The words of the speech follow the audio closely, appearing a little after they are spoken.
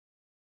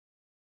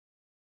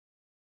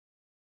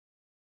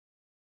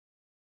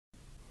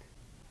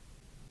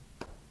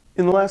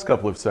In the last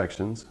couple of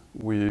sections,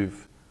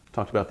 we've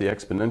talked about the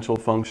exponential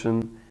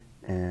function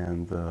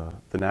and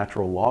the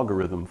natural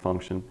logarithm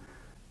function.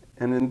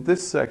 And in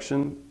this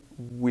section,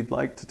 we'd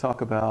like to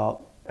talk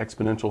about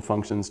exponential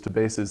functions to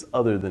bases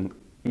other than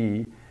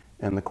e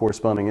and the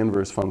corresponding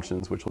inverse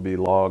functions, which will be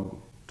log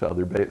for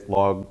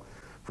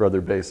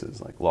other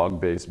bases, like log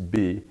base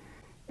b.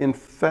 In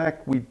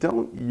fact, we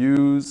don't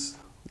use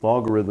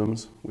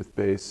logarithms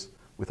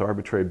with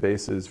arbitrary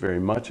bases very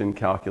much in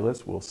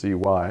calculus. We'll see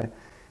why.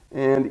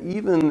 And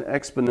even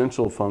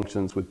exponential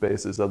functions with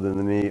bases other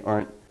than e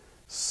aren't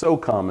so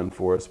common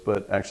for us,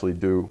 but actually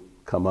do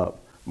come up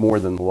more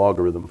than the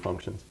logarithm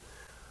functions.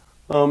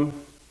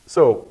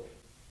 So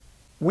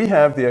we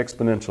have the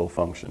exponential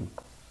function,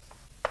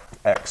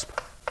 exp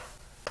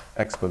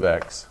of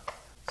x,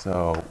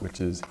 which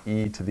is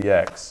e to the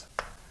x.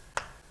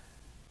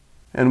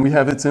 And we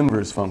have its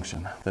inverse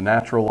function, the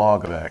natural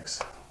log of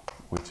x,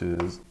 which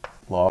is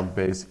log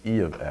base e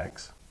of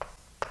x.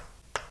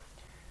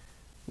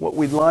 What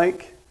we'd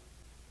like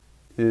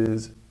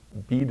is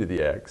b to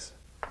the x,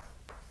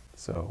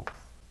 so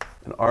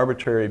an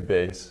arbitrary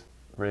base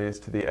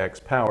raised to the x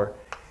power.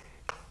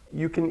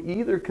 You can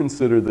either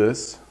consider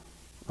this,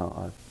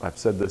 I've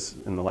said this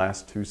in the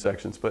last two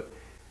sections, but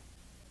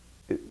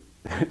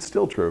it's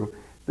still true,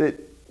 that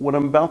what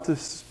I'm about to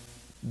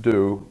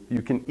do,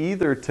 you can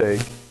either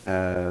take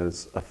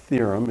as a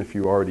theorem, if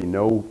you already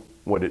know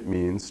what it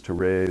means to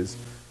raise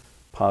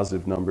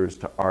positive numbers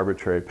to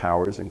arbitrary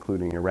powers,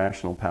 including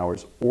irrational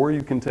powers, or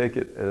you can take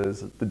it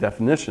as the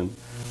definition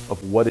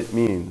of what it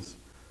means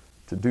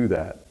to do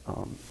that,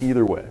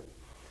 either way.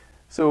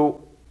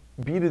 So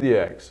b to the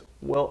x,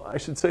 well, I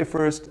should say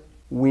first,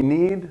 we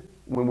need,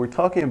 when we're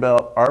talking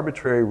about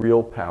arbitrary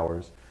real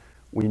powers,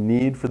 we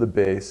need for the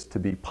base to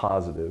be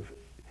positive.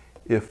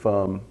 If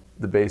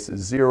the base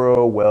is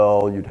 0,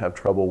 well, you'd have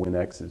trouble when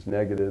x is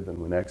negative and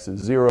when x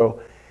is 0.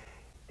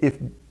 If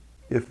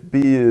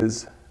b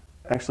is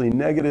actually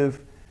negative,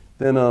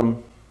 then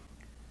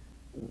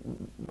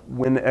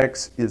when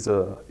x is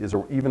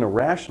even a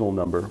rational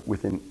number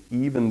with an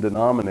even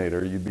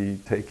denominator, you'd be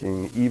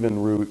taking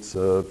even roots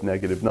of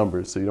negative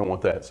numbers, so you don't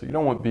want that. So you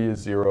don't want b as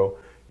 0,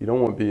 you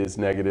don't want b as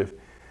negative.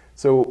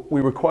 So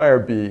we require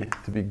b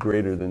to be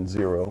greater than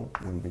 0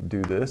 when we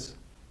do this.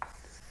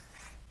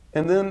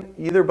 And then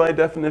either by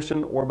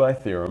definition or by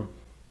theorem,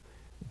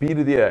 b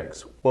to the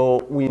x.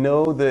 Well, we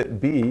know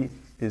that b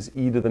is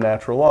e to the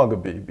natural log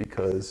of b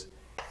because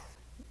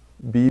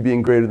b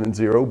being greater than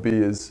 0, b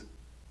is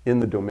in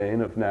the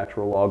domain of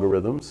natural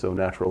logarithms, so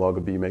natural log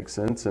of b makes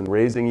sense, and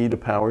raising e to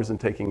powers and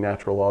taking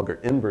natural log are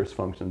inverse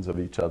functions of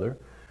each other.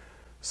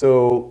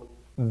 So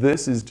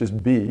this is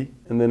just b,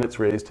 and then it's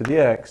raised to the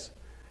x.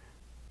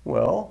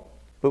 Well,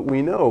 but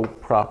we know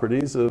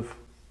properties of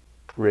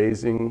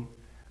raising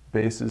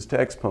bases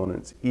to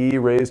exponents. E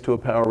raised to a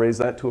power, raise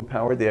that to a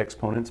power, the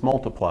exponents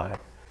multiply.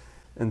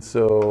 And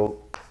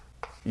so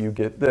you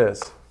get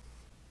this,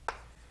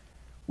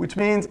 which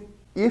means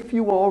if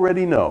you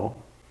already know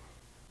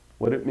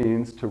what it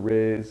means to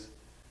raise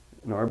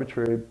an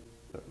arbitrary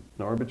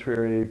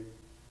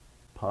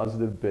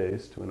positive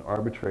base to an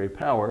arbitrary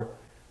power,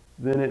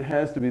 then it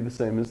has to be the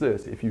same as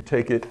this. If you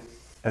take it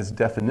as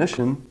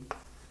definition,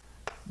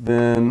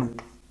 then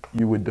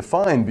you would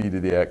define b to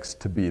the x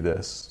to be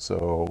this.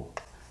 So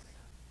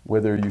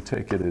whether you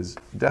take it as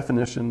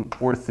definition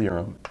or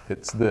theorem,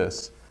 it's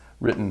this,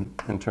 written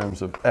in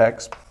terms of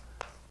x.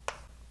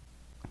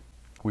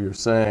 We are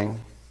saying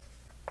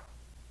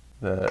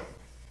that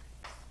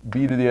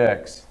b to the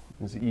x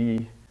is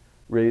e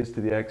raised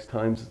to the x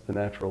times the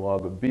natural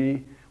log of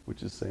b,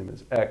 which is the same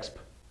as exp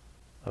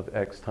of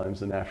x times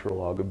the natural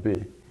log of b.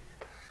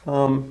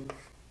 And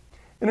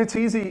it's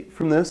easy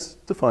from this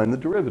to find the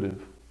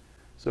derivative.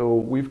 So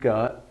we've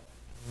got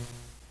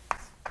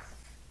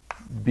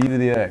b to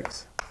the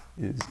x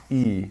is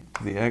e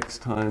to the x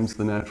times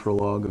the natural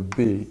log of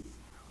b,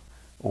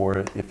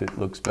 or if it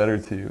looks better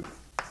to you,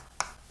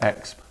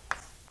 exp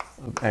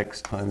of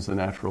x times the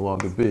natural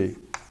log of b.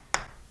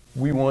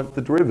 We want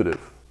the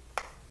derivative,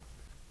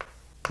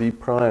 b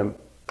prime,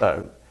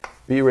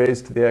 b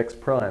raised to the x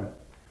prime.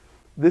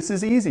 This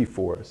is easy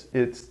for us.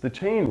 It's the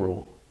chain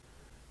rule,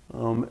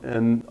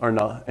 and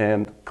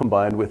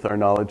combined with our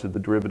knowledge of the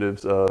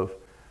derivatives of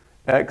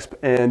exp.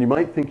 And you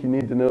might think you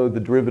need to know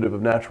the derivative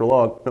of natural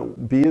log. No,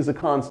 b is a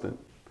constant.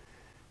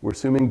 We're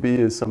assuming b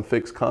is some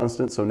fixed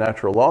constant, so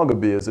natural log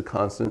of b is a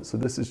constant. So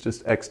this is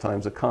just x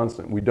times a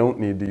constant. We don't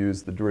need to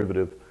use the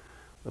derivative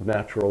of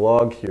natural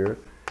log here.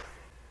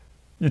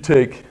 You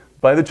take,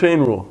 by the chain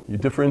rule, you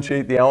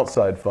differentiate the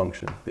outside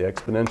function, the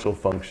exponential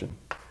function.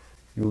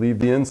 You leave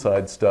the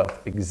inside stuff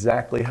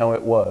exactly how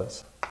it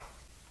was.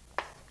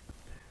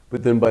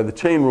 But then by the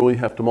chain rule, you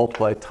have to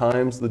multiply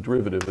times the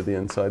derivative of the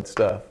inside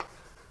stuff.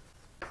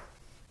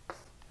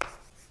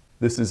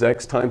 This is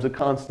x times a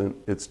constant.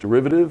 Its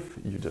derivative,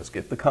 you just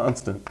get the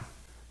constant.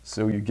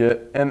 So you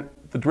get, and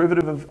the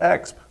derivative of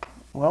exp,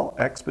 well,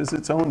 exp is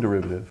its own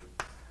derivative.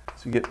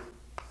 So you get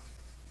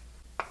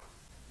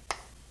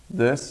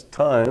this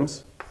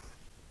times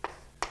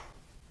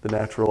the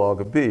natural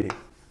log of b.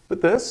 But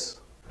this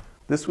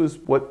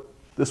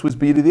was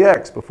b to the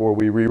x before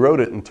we rewrote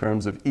it in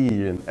terms of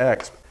e and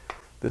x.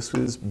 This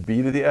was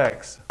b to the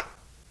x,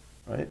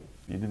 right?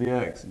 B to the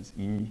x is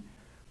e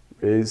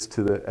raised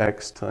to the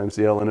x times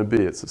the ln of b.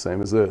 It's the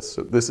same as this.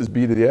 So this is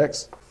b to the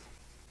x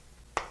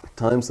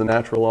times the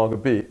natural log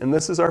of b. And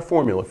this is our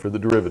formula for the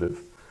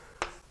derivative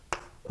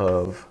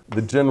of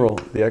the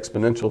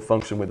exponential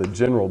function with a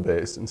general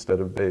base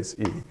instead of base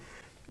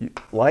e.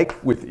 Like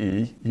with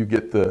e, you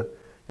get the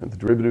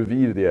derivative of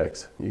e to the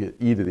x, you get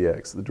e to the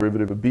x. The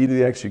derivative of b to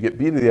the x, you get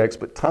b to the x,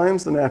 but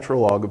times the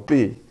natural log of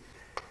b.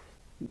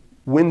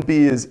 When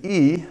b is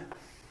e,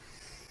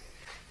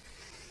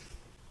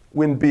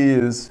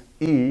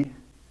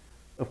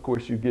 of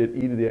course, you get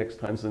e to the x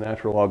times the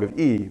natural log of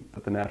e,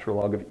 but the natural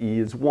log of e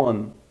is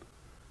 1.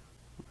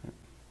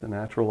 The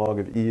natural log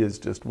of e is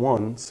just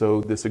 1, so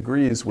this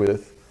agrees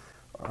with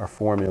our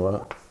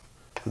formula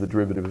for the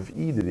derivative of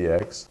e to the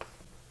x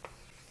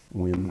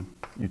when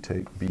you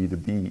take b to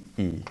be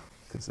e,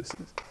 because this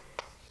is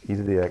e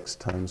to the x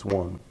times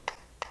 1.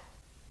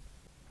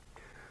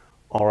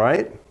 All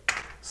right,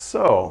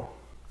 so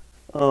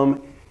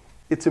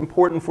it's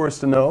important for us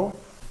to know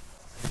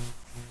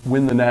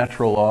when the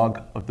natural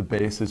log of the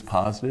base is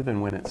positive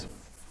and when it's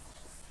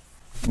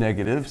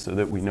negative, so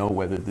that we know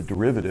whether the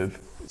derivative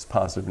is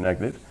positive or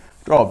negative.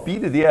 Draw b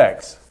to the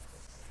x.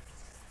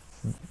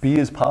 B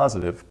is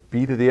positive.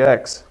 B to the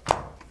x.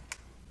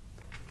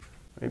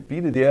 Right?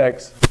 B to the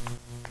x,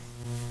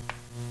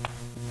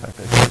 in fact,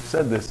 I should have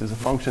said this, is a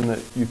function that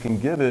you can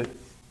give it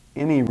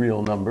any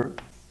real number,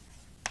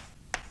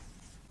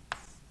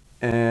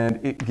 and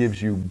it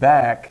gives you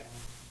back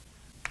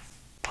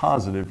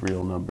positive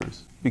real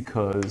numbers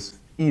because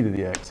e to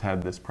the x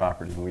had this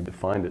property, and we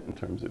defined it in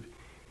terms of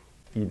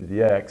e to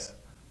the x.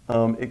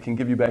 It can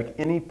give you back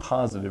any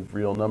positive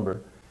real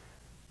number.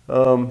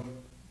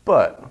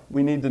 But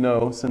we need to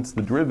know, since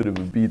the derivative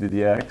of b to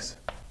the x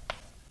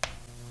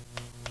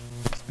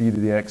is b to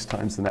the x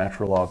times the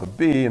natural log of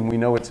b, and we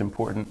know it's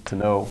important to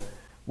know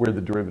where the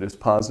derivative is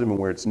positive and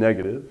where it's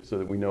negative, so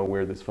that we know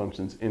where this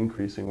function's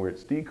increasing, where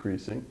it's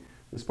decreasing.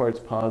 This part's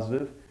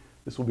positive.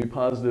 This will be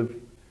positive,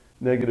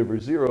 negative, or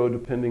 0,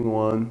 depending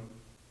on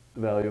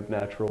the value of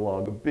natural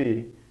log of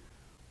b.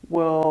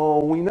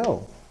 Well, we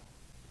know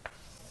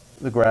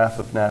the graph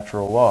of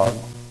natural log.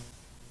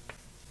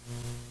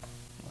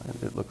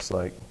 It looks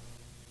like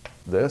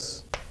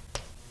this.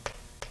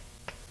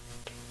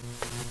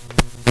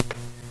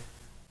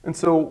 And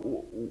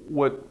so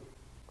what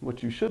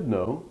you should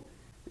know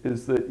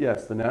is that,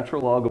 yes, the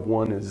natural log of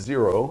 1 is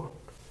 0.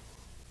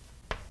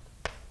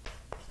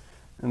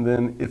 And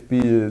then if b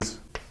is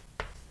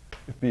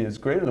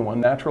greater than 1,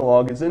 natural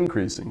log is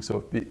increasing. So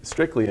if b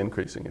strictly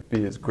increasing. If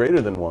b is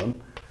greater than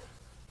 1,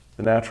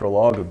 the natural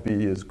log of b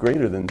is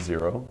greater than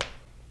 0.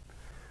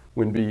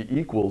 When b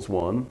equals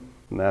 1,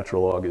 the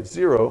natural log is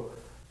 0.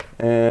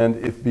 And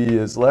if b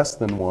is less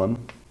than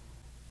 1,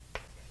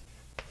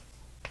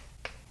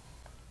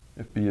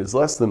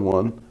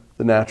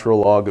 the natural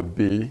log of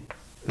b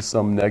is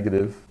some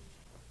negative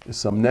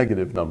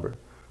number.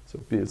 So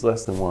if b is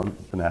less than 1,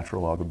 the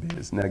natural log of b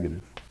is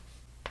negative.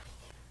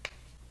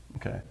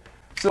 Okay.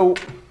 So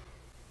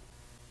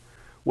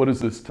what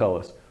does this tell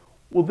us?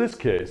 Well, this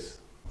case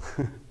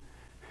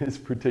is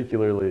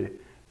particularly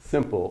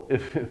simple.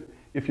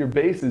 If your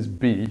base is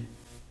b,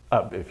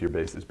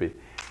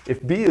 if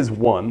b is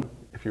 1,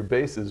 if your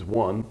base is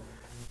 1,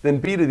 then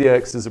b to the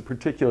x is a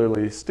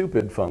particularly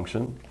stupid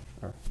function,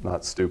 or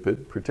not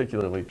stupid,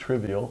 particularly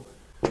trivial.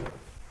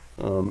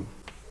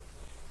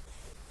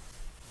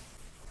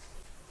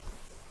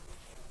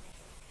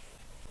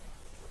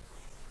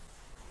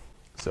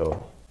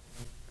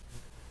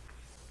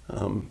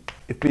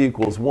 If b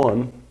equals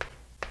 1,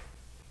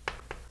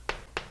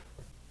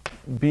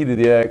 b to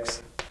the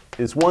x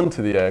is 1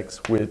 to the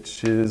x,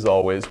 which is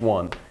always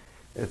 1.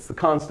 It's the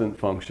constant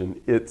function.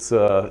 It's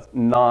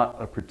not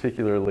a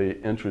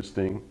particularly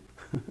interesting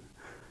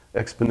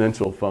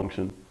exponential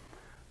function.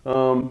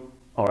 All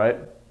right,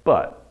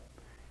 but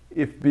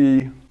if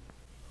b,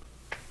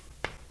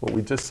 what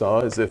we just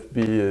saw is if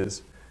b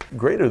is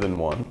greater than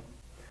 1,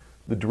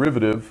 the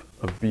derivative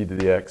of b to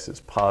the x is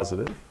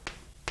positive,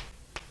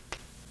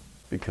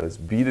 because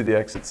b to the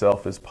x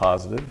itself is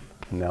positive,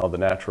 and now the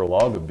natural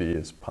log of b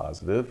is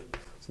positive,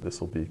 so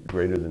this will be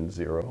greater than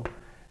 0.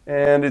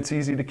 And it's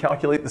easy to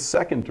calculate the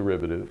second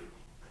derivative,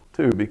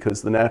 too,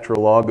 because the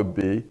natural log of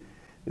b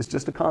is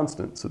just a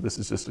constant. So this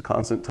is just a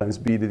constant times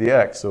b to the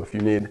x. So if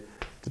you need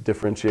to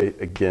differentiate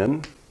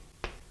again,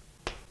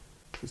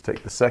 just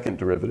take the second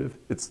derivative.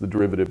 It's the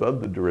derivative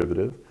of the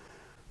derivative.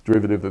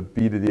 Derivative of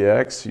b to the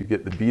x, you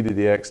get the b to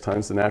the x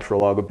times the natural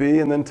log of b,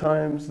 and then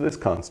times this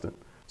constant.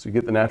 So you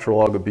get the natural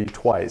log of b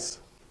twice.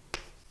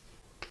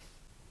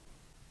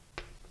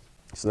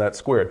 So that's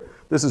squared.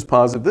 This is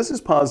positive. This is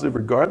positive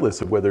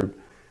regardless of whether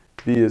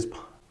b is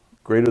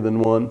greater than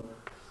 1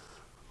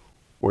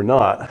 or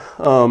not,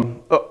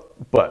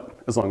 but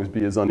as long as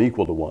b is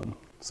unequal to 1.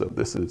 So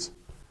this is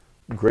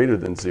greater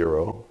than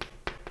 0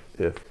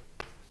 if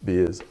b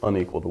is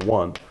unequal to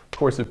 1. Of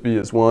course, if b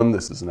is 1,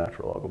 this is a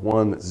natural log of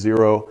 1. That's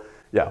 0.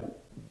 Yeah,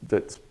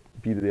 that's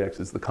b to the x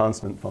is the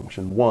constant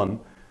function 1.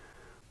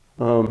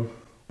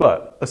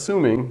 But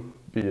assuming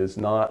b is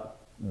not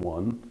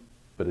 1,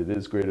 but it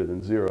is greater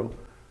than 0,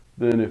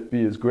 then if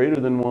b is greater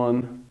than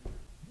 1,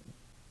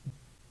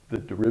 the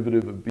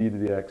derivative of b to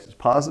the x is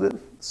positive,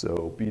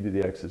 so b to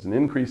the x is an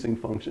increasing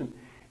function.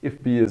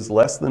 If b is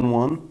less than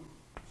 1,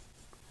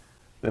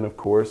 then of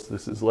course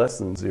this is less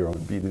than 0,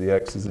 and b to the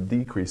x is a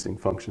decreasing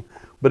function.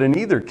 But in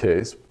either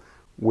case,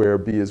 where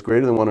b is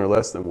greater than 1 or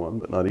less than 1,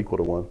 but not equal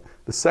to 1,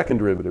 the second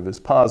derivative is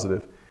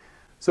positive.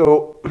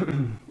 So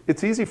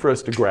it's easy for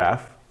us to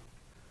graph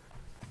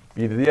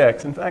b to the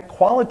x. In fact,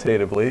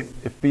 qualitatively,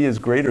 if b is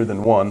greater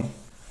than 1,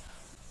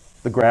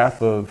 the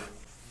graph of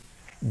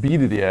b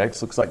to the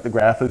x looks like the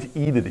graph of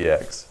e to the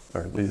x,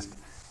 or at least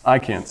I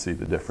can't see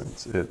the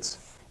difference. It's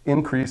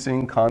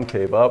increasing,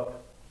 concave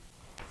up.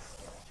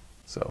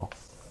 So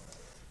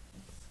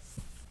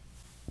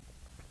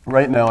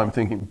right now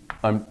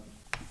I'm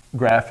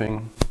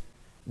graphing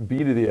b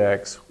to the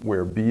x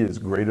where b is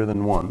greater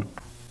than 1.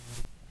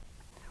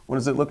 What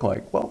does it look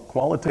like? Well,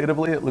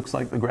 qualitatively, it looks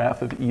like the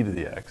graph of e to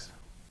the x.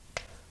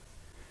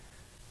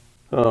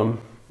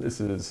 This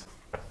is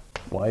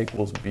y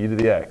equals b to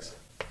the x.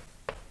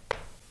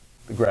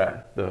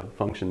 The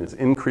function is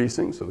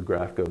increasing, so the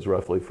graph goes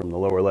roughly from the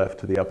lower left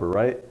to the upper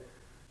right.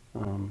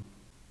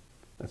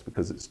 That's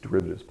because its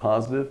derivative is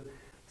positive.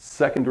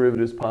 Second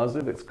derivative is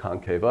positive, it's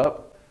concave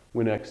up.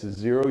 When x is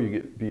 0, you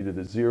get b to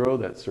the 0,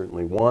 that's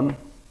certainly 1.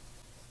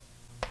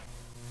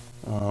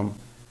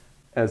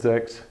 As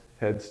x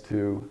heads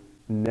to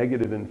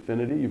negative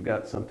infinity, you've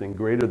got something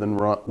greater than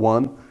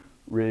 1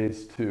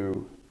 raised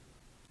to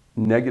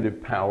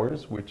negative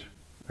powers, which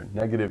are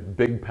negative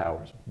big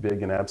powers,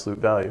 big in absolute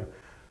value.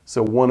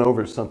 So 1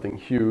 over something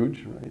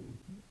huge, right?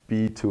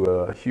 B to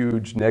a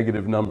huge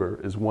negative number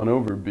is 1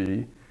 over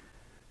b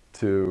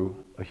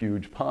to a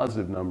huge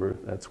positive number.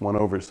 That's 1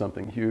 over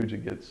something huge.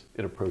 It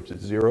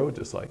approaches 0,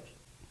 just like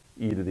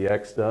e to the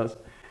x does.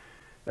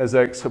 As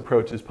x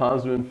approaches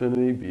positive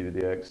infinity, b to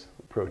the x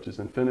approaches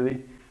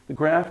infinity. The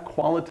graph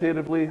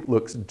qualitatively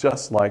looks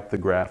just like the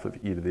graph of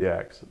e to the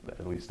x.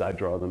 At least I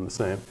draw them the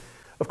same.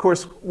 Of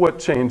course, what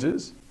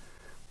changes?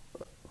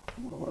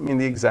 Well, I mean,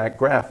 the exact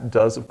graph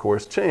does, of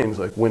course, change.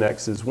 Like when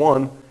x is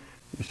 1,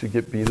 you should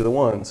get b to the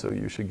 1, so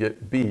you should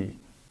get b.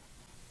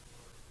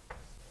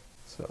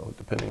 So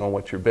depending on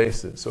what your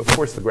base is. So of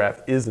course, the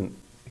graph isn't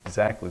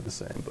exactly the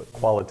same, but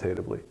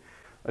qualitatively,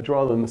 I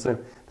draw them the same.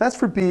 That's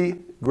for b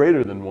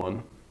greater than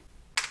 1.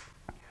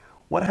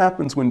 What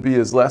happens when b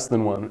is less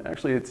than 1?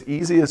 Actually, it's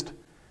easiest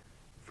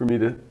for me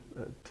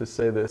to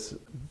say this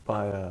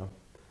by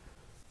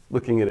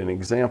looking at an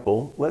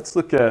example. Let's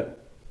look at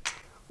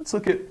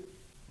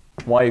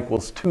y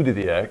equals 2 to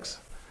the x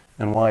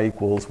and y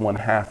equals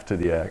 1/2 to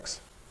the x.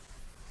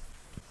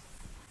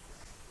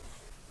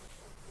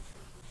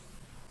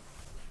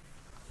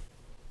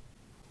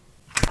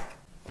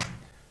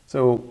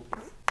 So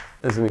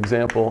as an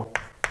example,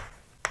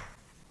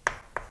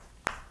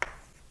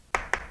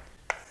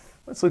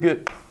 let's look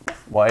at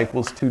y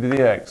equals 2 to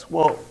the x.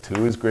 Well,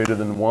 2 is greater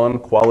than 1.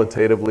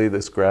 Qualitatively,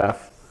 this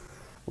graph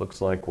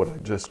looks like what I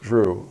just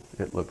drew.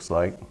 It looks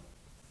like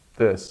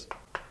this.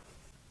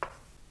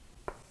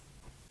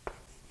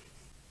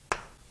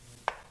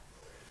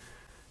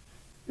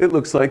 It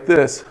looks like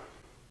this.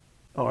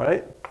 All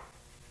right.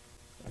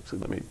 Actually,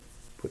 let me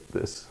put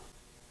this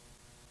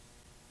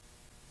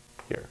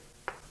here.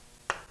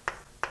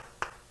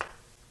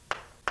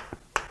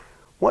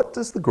 What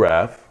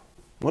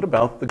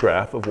about the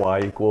graph of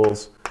y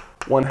equals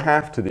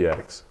 1/2 to the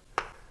x?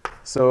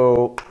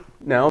 So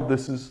now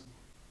this is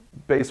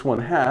base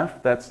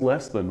 1/2, that's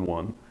less than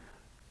 1.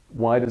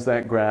 Why does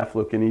that graph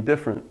look any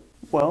different?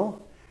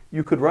 Well,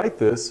 you could write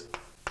this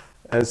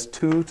as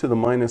 2 to the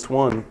minus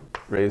 1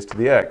 raised to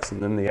the x,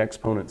 and then the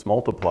exponents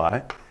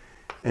multiply,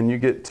 and you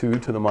get 2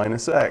 to the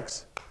minus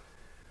x,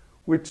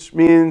 which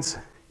means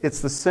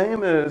it's the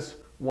same as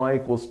y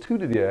equals 2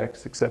 to the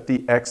x, except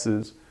the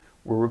x's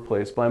were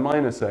replaced by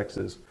minus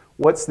x's.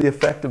 What's the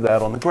effect of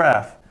that on the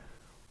graph?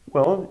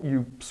 Well,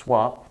 you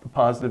swap the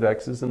positive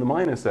x's and the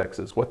minus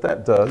x's. What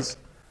that does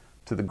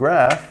to the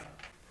graph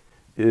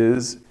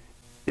is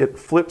it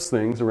flips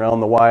things around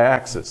the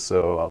y-axis.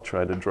 So I'll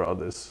try to draw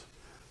this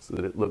so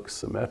that it looks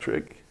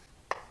symmetric.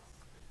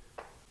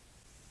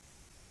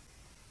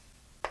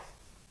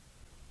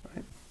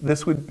 Right.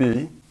 This would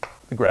be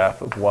the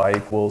graph of y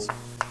equals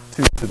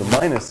 2 to the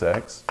minus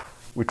x,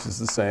 which is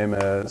the same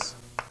as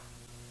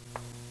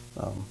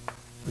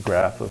the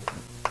graph of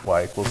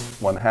y equals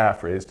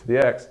 1/2 raised to the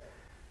x.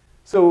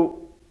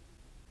 So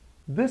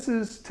this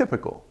is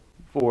typical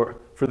for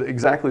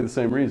exactly the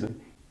same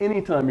reason.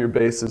 Anytime your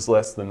base is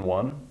less than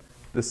 1,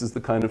 this is the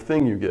kind of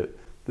thing you get.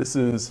 This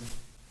is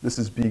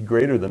b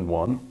greater than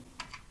 1.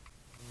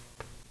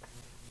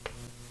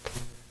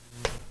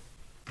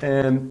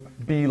 And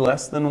b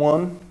less than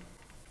 1.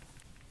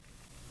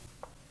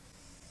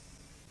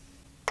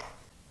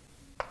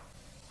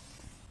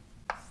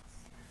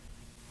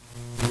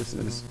 This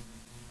is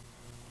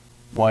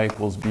y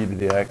equals b to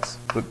the x,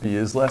 but b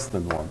is less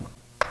than 1,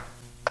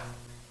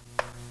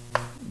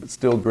 but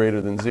still greater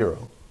than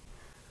 0.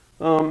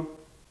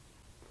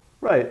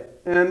 Right,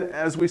 and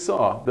as we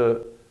saw,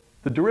 the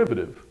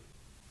derivative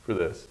for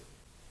this,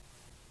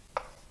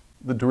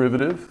 the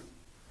derivative,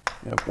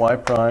 you have y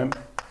prime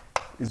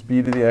is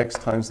b to the x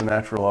times the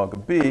natural log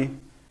of b,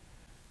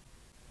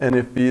 and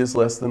if b is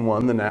less than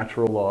 1, the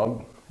natural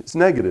log is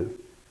negative.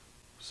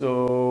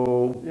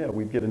 So, yeah,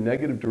 we'd get a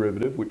negative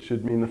derivative, which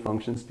should mean the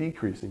function's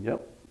decreasing.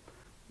 Yep,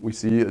 we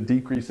see a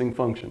decreasing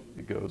function.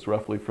 It goes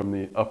roughly from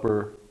the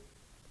upper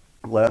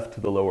left to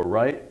the lower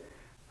right,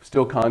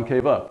 still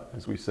concave up,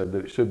 as we said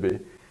that it should be.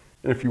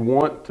 And if you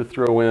want to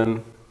throw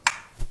in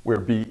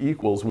where b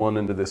equals 1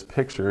 into this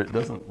picture, it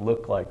doesn't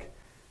look like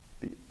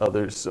the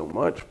others so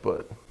much,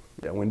 but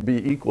yeah, when b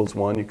equals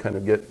 1, you kind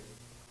of get,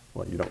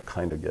 well, you don't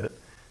kind of get,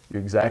 you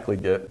exactly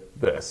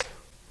get this.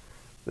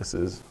 This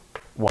is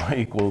y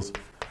equals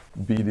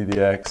b to the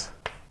x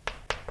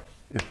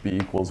if b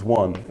equals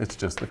 1. It's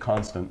just the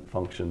constant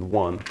function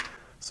 1.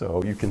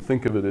 So you can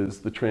think of it as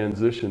the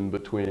transition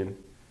between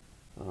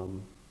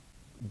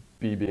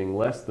b being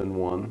less than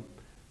 1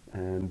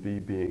 and b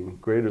being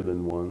greater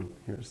than 1.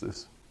 Here's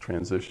this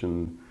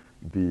transition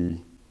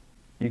b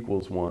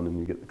equals 1, and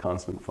you get the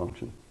constant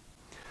function.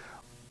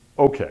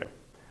 Okay.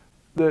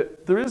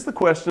 There is the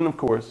question, of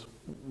course,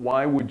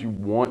 why would you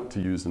want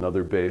to use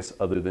another base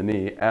other than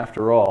e?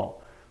 After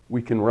all,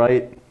 we can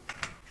write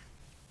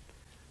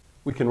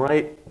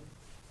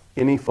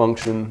any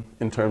function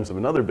in terms of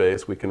another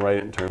base. We can write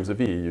it in terms of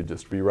e. You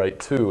just rewrite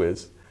 2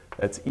 as,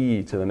 that's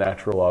e to the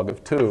natural log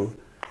of 2.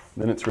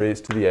 Then it's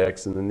raised to the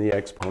x, and then the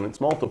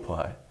exponents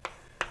multiply.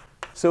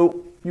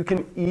 So you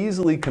can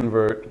easily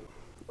convert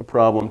a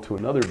problem to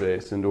another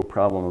base into a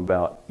problem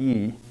about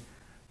e.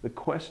 The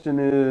question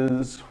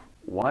is,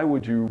 why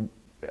would you,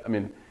 I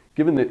mean,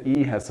 given that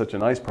e has such a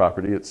nice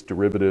property, its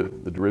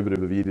derivative, the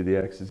derivative of e to the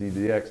x is e to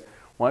the x,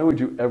 why would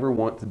you ever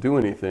want to do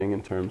anything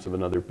in terms of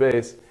another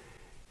base?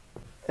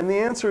 And the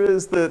answer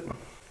is that,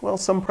 well,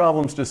 some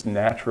problems just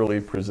naturally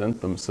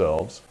present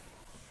themselves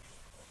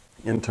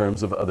in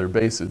terms of other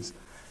bases.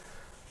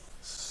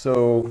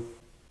 So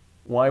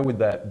why would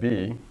that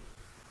be?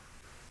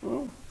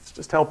 Well, it's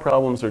just how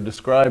problems are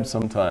described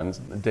sometimes,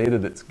 the data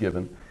that's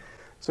given.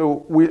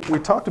 So we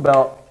talked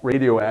about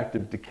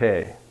radioactive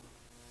decay.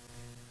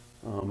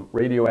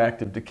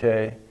 Radioactive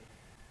decay,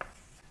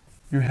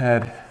 you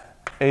had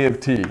A of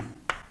t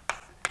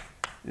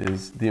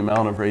is the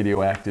amount of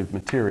radioactive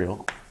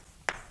material.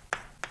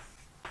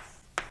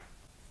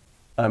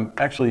 I'm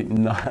actually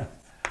not,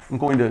 I'm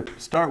going to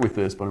start with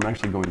this, but I'm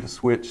actually going to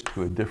switch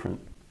to a different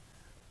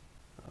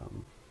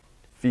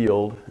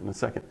field in a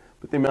second.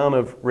 But the amount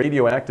of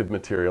radioactive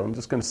material, I'm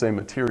just going to say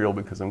material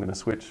because I'm going to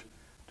switch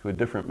to a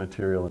different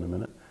material in a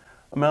minute.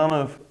 Amount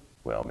of,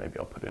 well, maybe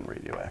I'll put in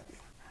radioactive.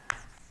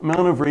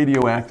 Amount of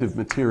radioactive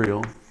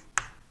material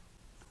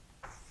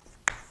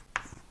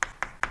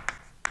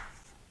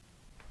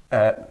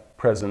at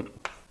present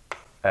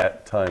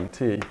at time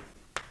t,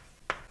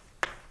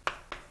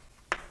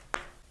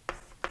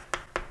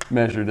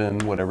 measured in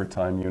whatever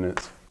time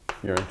units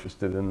you're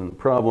interested in the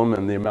problem,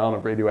 and the amount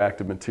of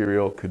radioactive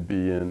material could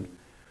be in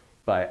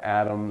by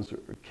atoms or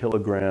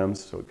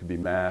kilograms, so it could be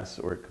mass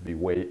or it could be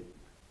weight.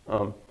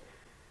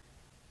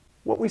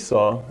 What we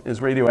saw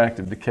is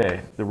radioactive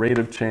decay. The rate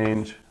of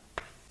change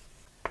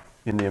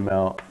in the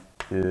amount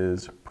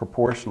is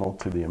proportional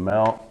to the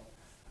amount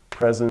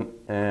present,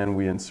 and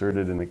we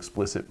inserted an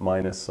explicit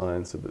minus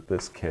sign so that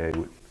this k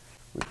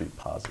would be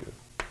positive.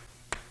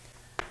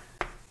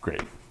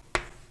 Great.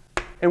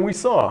 And we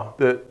saw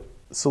that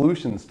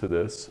solutions to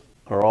this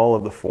are all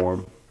of the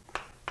form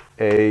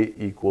a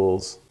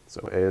equals,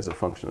 so a is a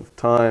function of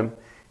time,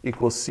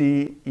 equals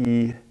c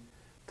e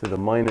to the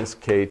minus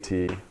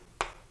kt.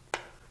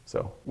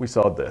 So we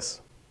saw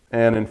this.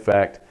 And in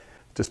fact,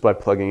 just by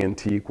plugging in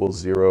t equals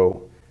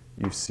 0,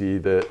 you see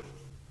that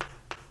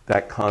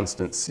that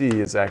constant c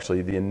is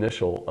actually the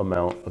initial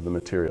amount of the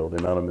material, the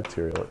amount of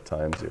material at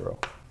time 0.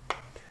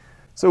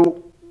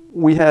 So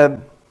we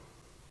had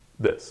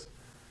this.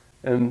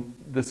 And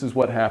this is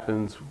what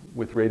happens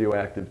with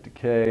radioactive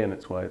decay, and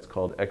it's why it's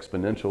called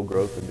exponential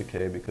growth and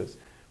decay, because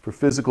for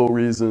physical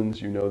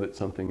reasons, you know that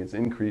something is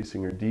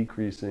increasing or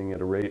decreasing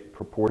at a rate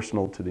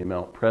proportional to the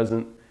amount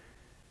present.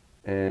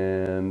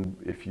 And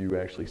if you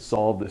actually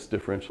solve this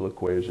differential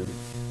equation,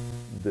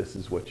 this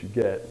is what you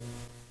get.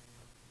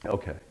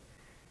 Okay.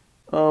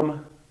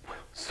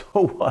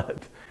 So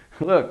what?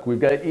 Look, we've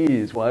got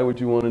e's. Why would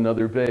you want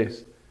another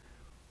base?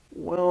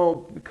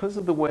 Well, because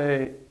of the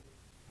way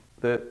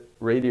that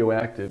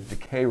radioactive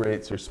decay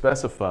rates are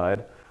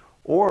specified,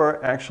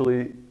 or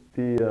actually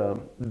the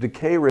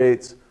decay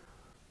rates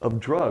of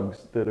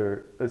drugs that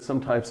are, some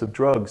types of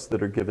drugs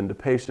that are given to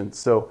patients.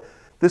 So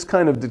this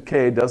kind of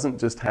decay doesn't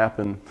just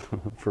happen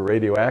for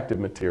radioactive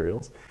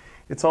materials.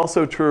 It's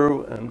also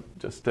true, and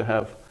just to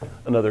have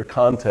another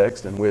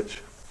context in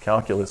which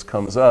calculus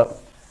comes up,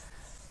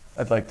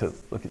 I'd like to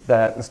look at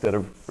that instead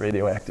of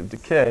radioactive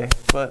decay,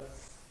 but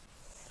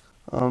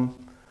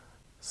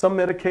some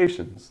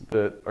medications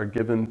that are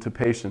given to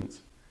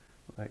patients,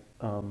 like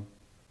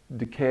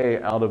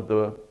decay out of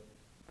the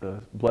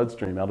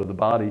bloodstream, out of the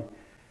body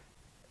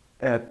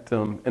at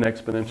an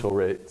exponential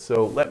rate.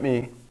 So let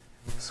me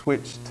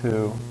switch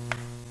to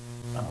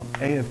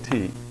A of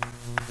t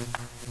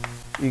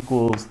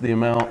equals the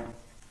amount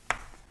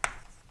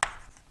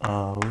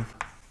of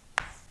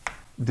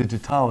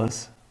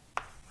digitalis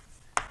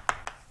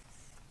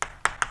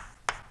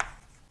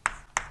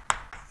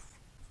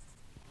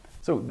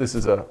So this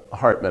is a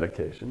heart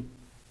medication,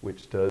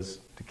 which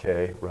does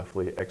decay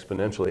roughly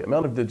exponentially.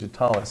 Amount of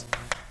digitalis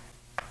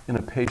in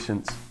a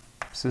patient's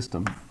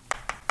system,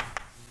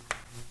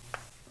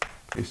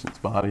 patient's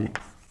body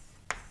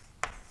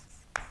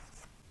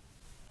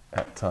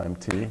at time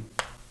t.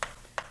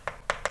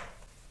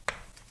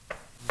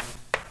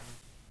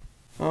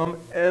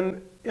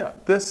 And yeah,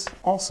 this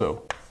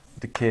also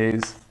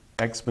decays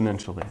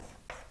exponentially.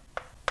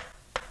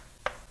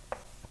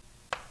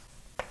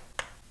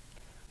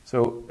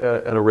 So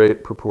at a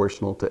rate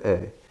proportional to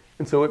A.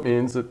 And so it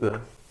means that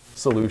the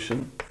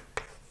solution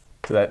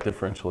to that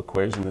differential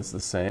equation is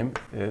the same.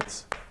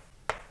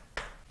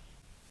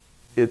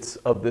 It's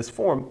of this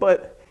form.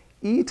 But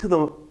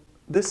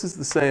this is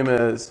the same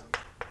as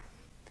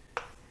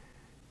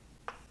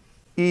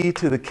e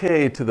to the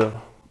k to the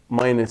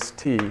minus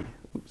t.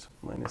 Oops,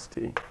 minus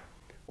t.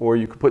 Or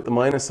you could put the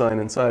minus sign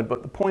inside.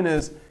 But the point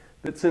is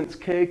that since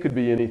k could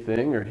be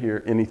anything, or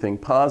here anything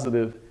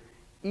positive,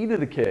 e to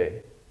the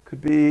k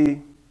could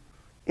be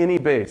any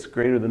base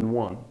greater than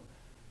 1.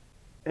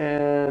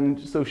 And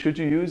so should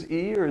you use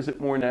E, or is it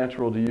more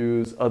natural to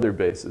use other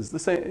bases? The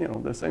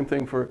same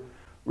thing for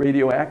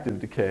radioactive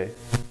decay.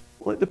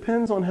 Well, it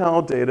depends on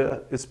how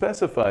data is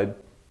specified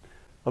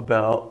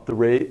about the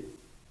rate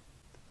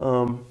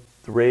of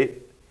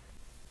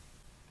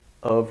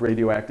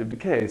radioactive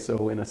decay.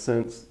 So in a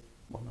sense,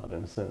 well, not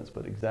in a sense,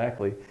 but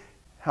exactly,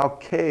 how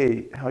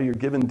you're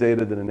given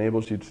data that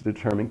enables you to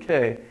determine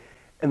K.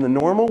 And the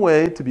normal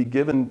way to be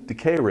given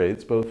decay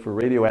rates, both for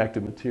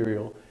radioactive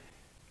material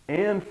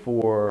and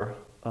for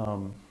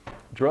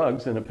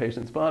drugs in a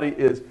patient's body,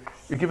 is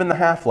you're given the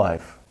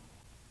half-life.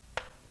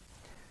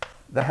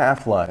 The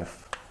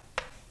half-life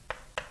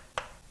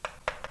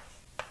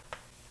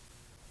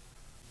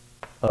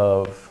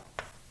of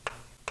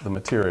the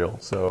material.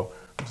 So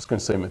I'm just going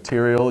to say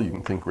material. You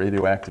can think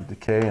radioactive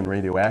decay and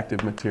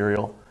radioactive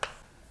material.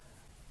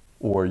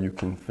 Or you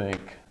can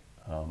think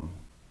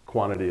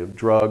quantity of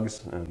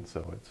drugs, and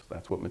so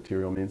that's what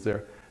material means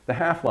there. The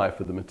half-life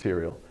of the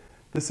material.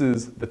 This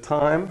is the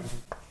time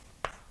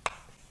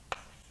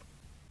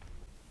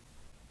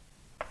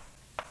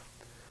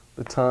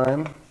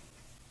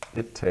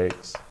it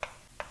takes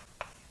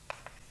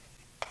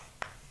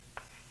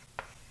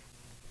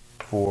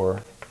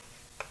for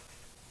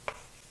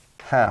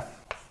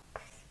half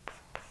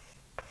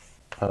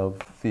of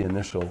the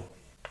initial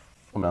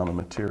amount of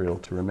material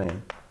to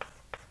remain.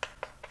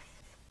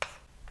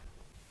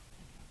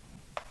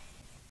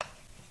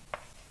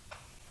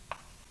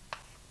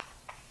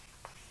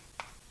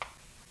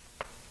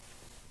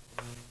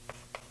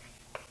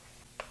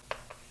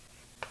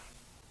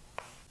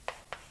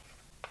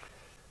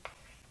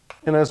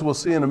 And as we'll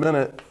see in a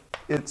minute,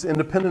 it's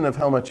independent of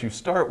how much you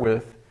start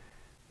with.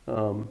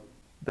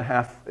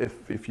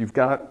 If you've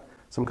got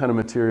some kind of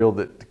material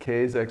that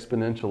decays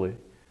exponentially,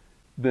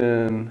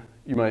 then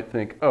you might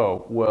think,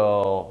 oh,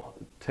 well,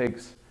 it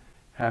takes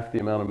half the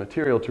amount of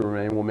material to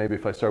remain. Well, maybe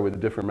if I start with a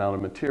different amount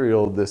of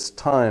material, this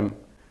time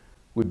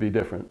would be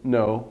different.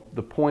 No,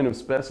 the point of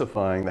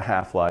specifying the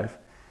half-life,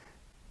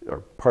 or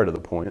part of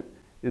the point,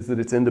 is that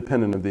it's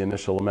independent of the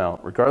initial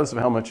amount. Regardless of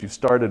how much you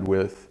started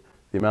with,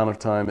 the amount of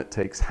time it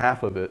takes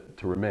half of it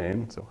to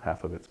remain, so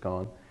half of it's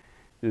gone,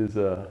 is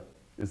the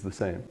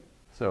same.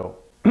 So,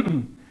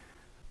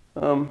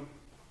 all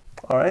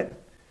right.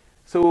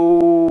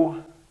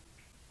 So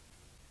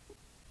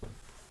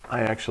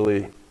I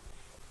actually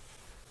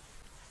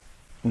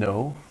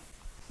know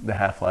the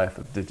half-life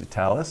of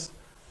digitalis.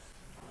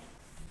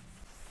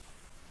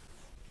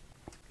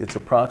 It's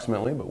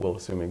approximately, but we'll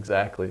assume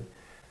exactly.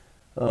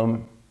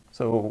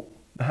 So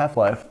the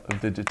half-life of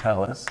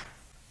digitalis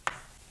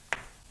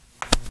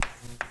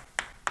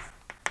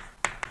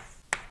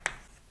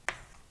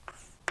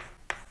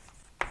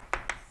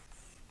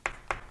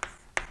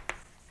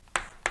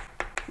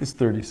is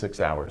 36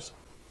 hours.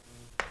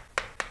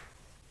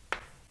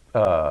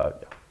 Yeah.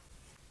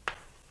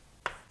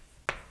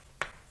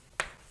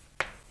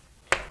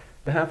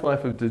 The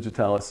half-life of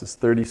digitalis is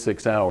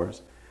 36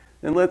 hours.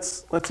 And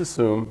let's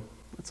assume,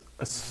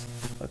 let's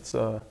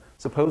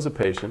suppose a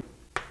patient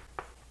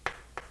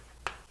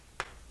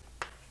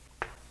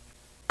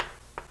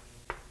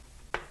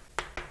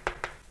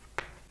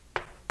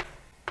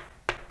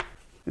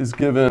is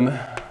given,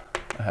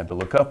 I had to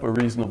look up a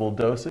reasonable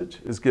dosage,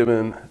 is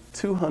given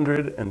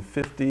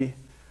 250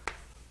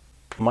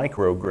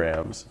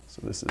 micrograms.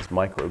 So this is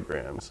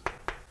micrograms.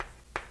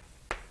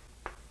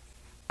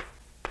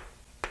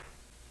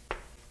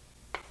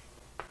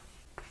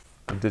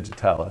 Of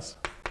digitalis.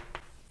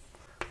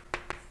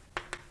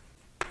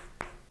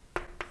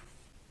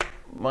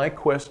 my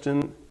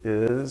question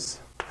is,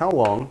 how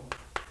long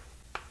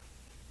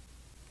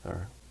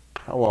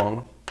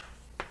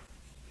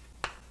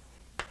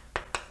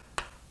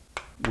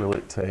will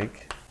it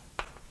take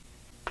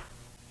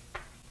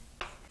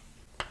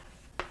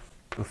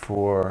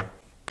before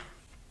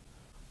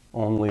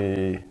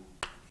only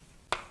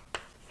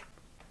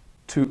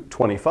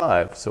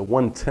 25, so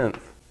 1/10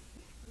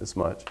 as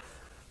much,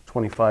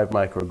 25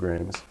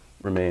 micrograms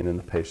remain in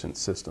the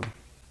patient's system?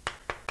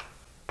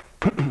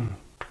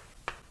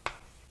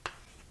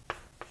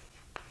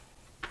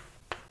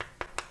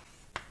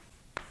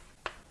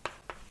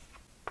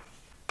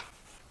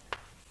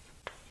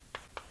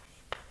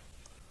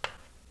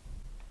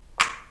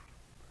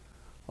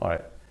 All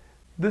right,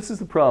 this is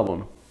the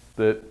problem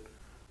that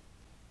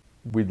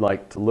we'd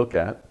like to look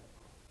at.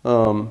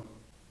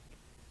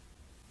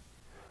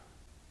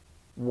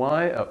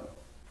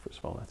 First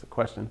of all, that's a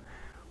question,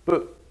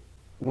 but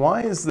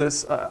why is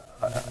this,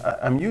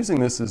 I'm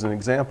using this as an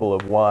example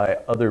of why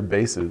other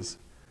bases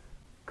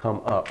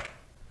come up.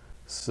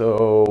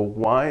 So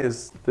why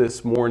is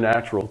this more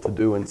natural to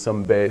do in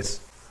some base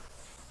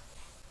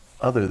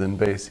other than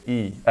base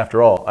E?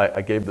 After all,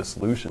 I gave the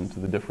solution to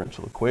the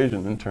differential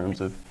equation in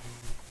terms of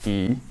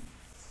E.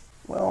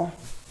 Well,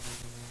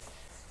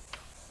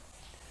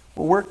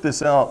 we'll work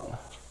this out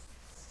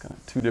kind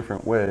of two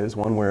different ways.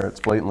 One where it's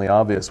blatantly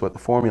obvious what the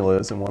formula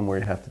is, and one where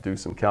you have to do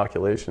some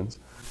calculations.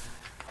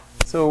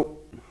 So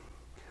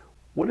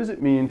what does it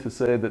mean to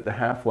say that the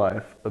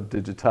half-life of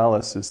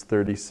digitalis is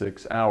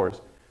 36 hours?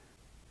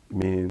 It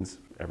means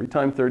every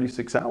time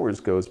 36 hours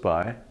goes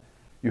by,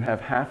 you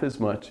have half as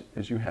much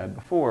as you had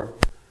before.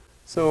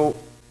 So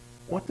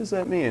what does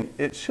that mean?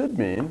 It should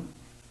mean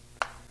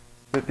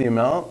that the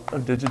amount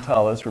of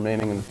digitalis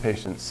remaining in the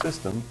patient's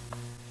system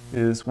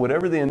is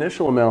whatever the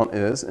initial amount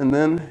is, and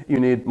then you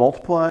need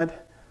multiplied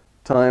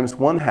times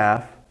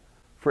 1/2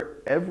 for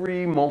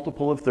every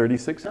multiple of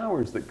 36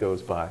 hours that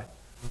goes by.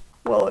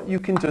 Well, you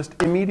can just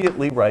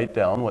immediately write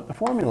down what the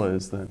formula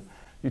is then.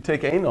 You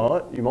take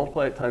A0, you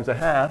multiply it times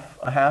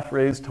 1/2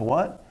 raised to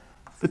what?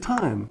 The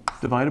time,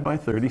 divided by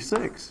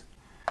 36.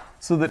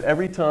 So that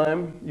every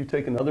time you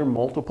take another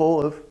multiple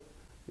of,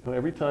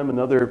 every time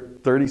another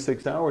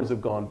 36 hours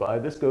have gone by,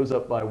 this goes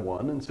up by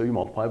 1, and so you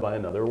multiply by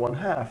another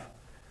 1/2.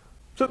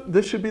 So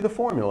this should be the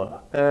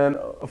formula. And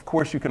of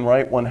course you can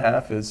write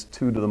 1/2 as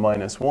 2 to the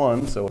minus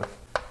 1, so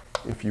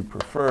if you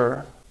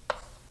prefer,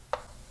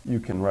 you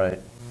can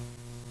write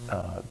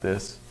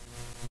this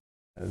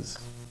as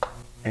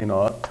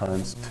A0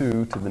 times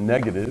 2 to the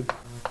negative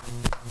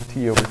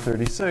t over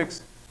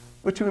 36,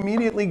 but you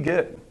immediately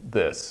get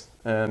this.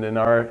 And in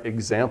our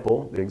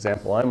example, the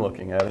example I'm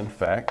looking at, in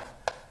fact,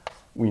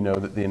 we know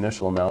that the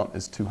initial amount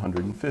is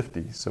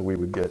 250. So we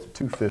would get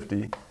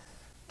 250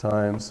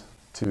 times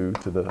 2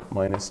 to the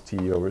minus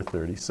t over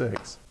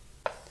 36.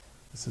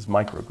 This is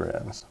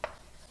micrograms.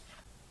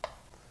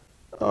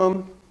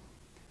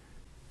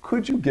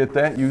 Could you get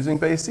that using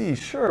base E?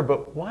 Sure,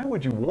 but why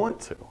would you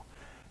want to?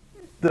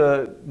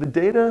 The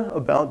data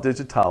about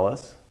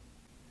digitalis,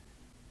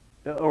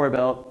 or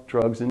about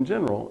drugs in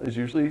general, is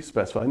usually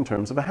specified in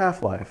terms of a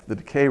half-life, the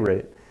decay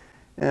rate.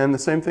 And the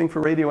same thing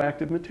for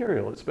radioactive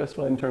material. It's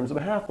specified in terms of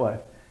a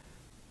half-life.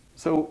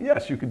 So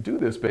yes, you could do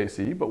this base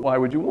E, but why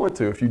would you want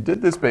to? If you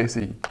did this base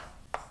E,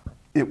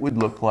 it would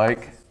look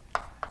like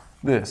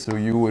this. So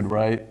you would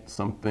write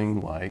something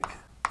like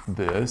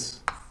this.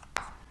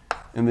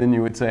 And then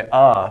you would say,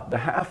 the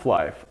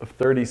half-life of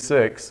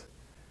 36,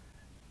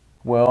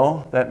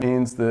 well, that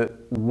means that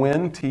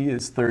when t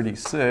is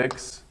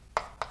 36,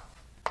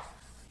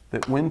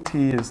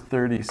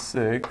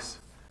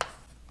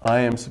 I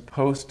am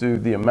supposed to,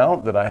 the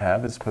amount that I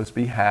have is supposed to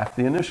be half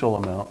the initial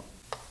amount.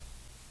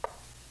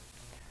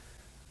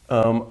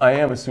 I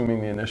am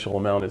assuming the initial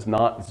amount is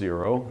not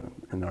 0.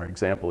 In our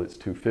example, it's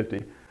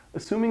 250.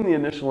 Assuming the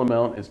initial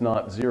amount is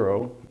not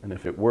 0, and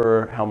if it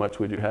were, how much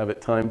would you have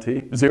at time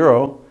t?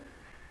 0.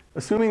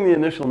 Assuming the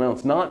initial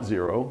amount's not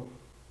 0,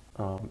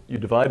 you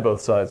divide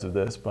both sides of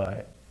this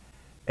by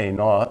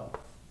A0.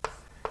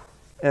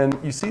 And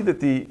you see that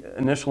the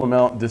initial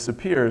amount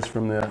disappears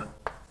from the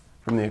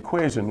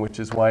equation, which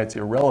is why it's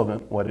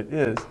irrelevant what it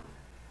is.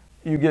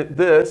 You get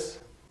this,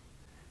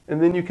 and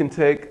then you can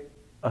take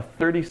a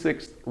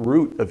 36th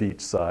root of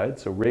each side,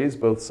 so raise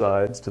both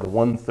sides to the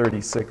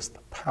 1/36th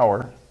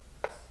power.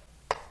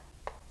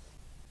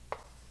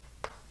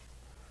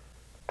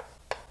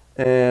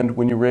 And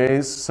when you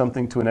raise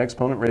something to an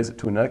exponent, raise it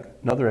to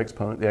another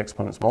exponent, the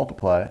exponents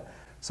multiply.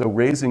 So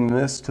raising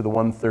this to the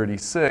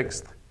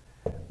 1/36th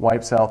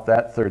wipes out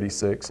that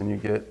 36, and you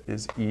get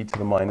is e to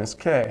the minus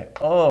k.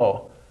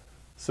 Oh,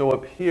 so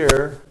up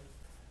here,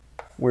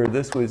 where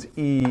this was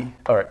e,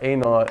 or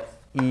A0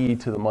 e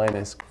to the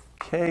minus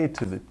k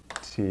to the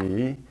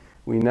t,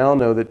 we now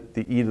know that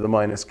the e to the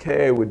minus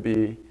k would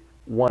be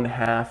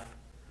 1/2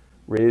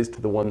 raised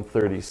to the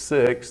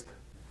 1/36th,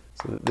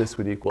 so that this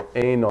would equal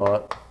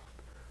A0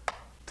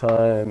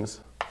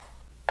 times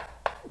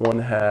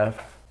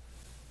 1/2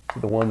 to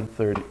the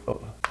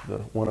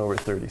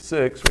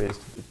 1/36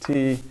 raised to the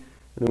t,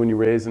 And then when you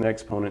raise an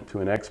exponent to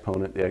an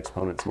exponent, the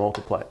exponents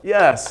multiply.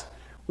 Yes,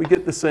 we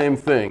get the same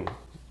thing,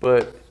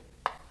 but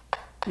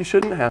you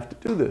shouldn't have to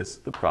do this.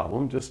 The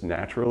problem just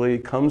naturally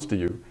comes to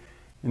you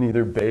in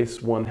either base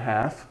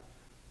 1/2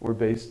 or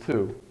base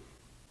 2.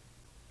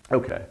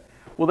 Okay,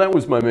 well that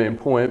was my main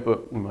point,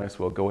 but we might as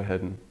well go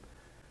ahead and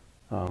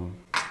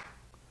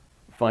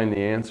find the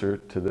answer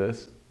to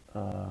this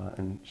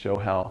and show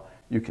how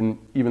you can,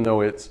 even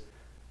though it's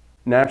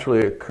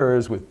naturally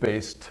occurs with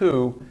base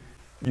 2,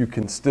 you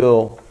can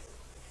still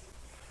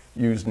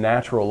use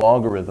natural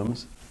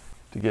logarithms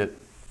to get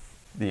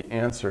the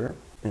answer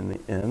in the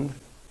end.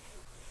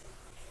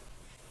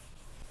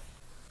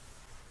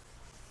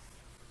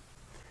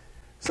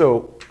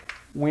 So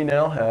we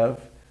now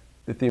have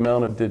that the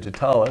amount of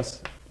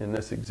digitalis in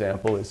this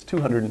example is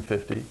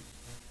 250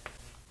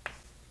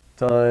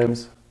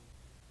 times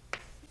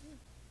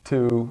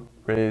 2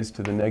 raised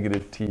to the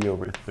negative t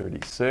over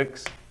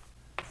 36.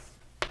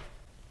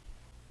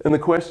 And the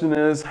question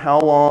is, how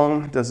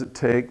long does it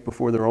take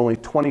before there are only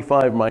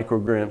 25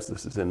 micrograms,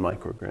 this is in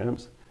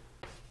micrograms,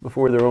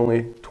 before there are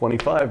only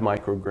 25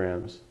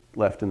 micrograms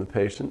left in the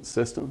patient's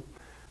system?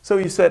 So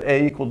you set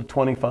a equal to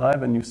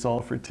 25 and you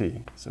solve for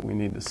t. So we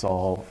need to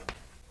solve,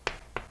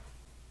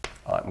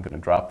 I'm going to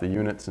drop the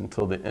units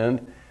until the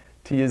end.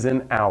 T is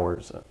in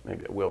hours.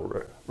 Maybe I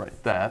will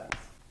write that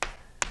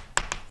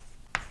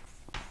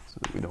so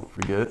that we don't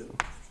forget,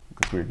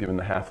 because we were given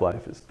the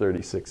half-life is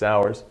 36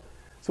 hours.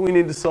 So we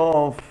need to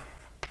solve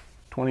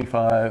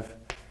 25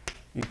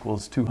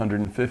 equals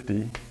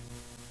 250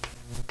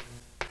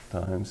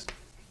 times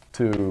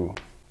 2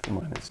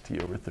 minus t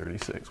over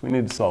 36. We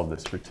need to solve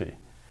this for t.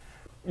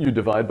 You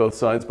divide both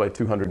sides by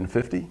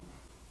 250,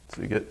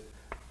 so you get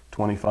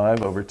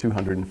 25 over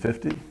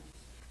 250.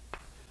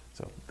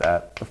 So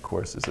that, of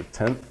course, is a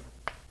tenth,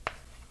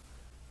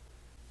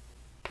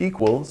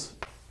 equals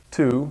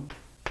 2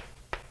 to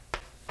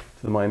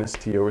the minus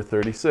t over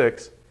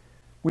 36.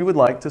 We would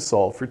like to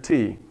solve for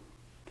t.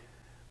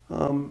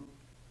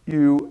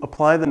 You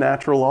apply the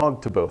natural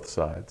log to both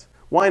sides.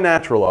 Why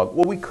natural log?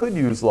 Well, we could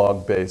use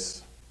log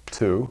base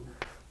 2,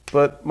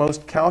 but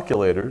most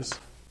calculators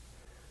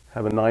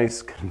have a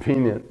nice,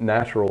 convenient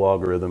natural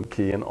logarithm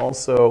key. And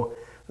also,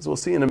 as we'll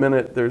see in a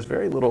minute, there's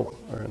very little,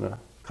 or in a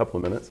couple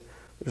of minutes,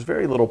 there's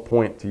very little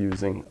point to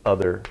using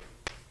other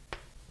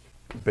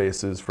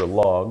bases for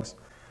logs.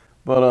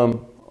 But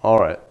all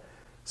right,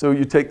 so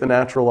you take the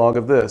natural log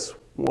of this.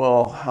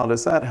 Well, how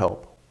does that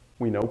help?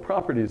 We know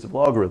properties of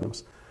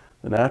logarithms.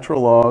 The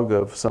natural log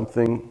of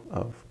something,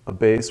 of a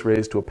base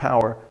raised to a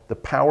power, the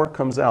power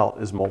comes out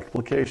as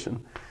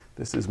multiplication.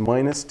 This is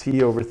minus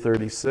t over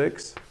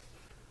 36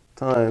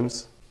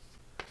 times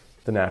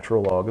the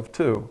natural log of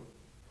 2.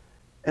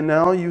 And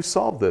now you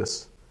solve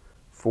this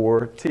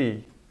for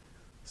t.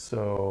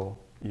 So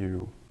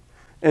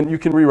and you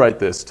can rewrite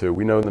this too.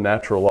 We know the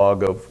natural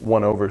log of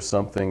 1 over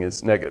something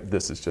is negative.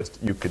 This is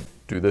just, you could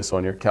do this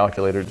on your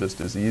calculator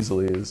just as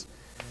easily as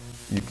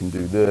you can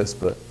do this,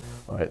 but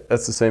all right,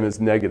 that's the same as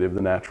negative,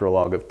 the natural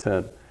log of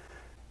 10.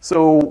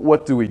 So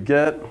what do we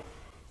get?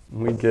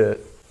 We get,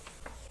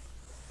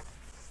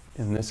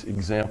 in this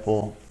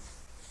example,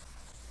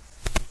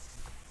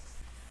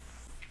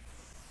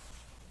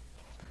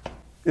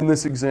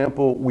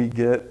 we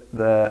get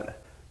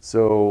that,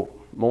 so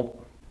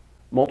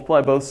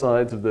multiply both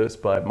sides of this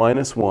by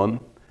minus 1,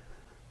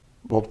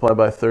 multiply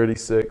by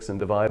 36, and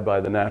divide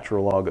by the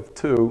natural log of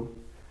 2.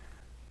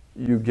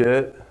 You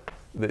get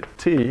that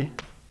t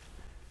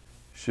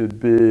should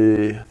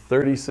be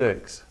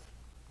 36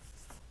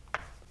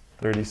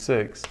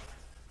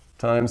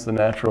 times the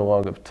natural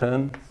log of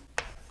 10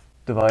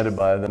 divided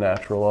by the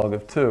natural log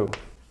of 2.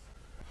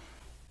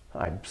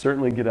 I'd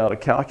certainly get out a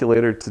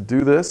calculator to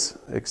do this,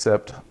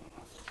 except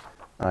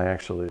I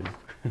actually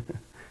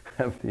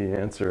have the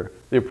answer,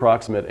 the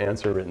approximate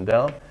answer written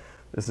down.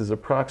 This is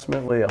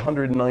approximately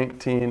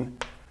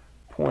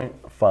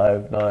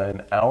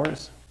 119.59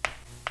 hours.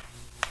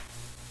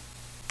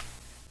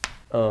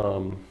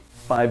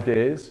 5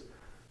 days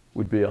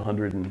would be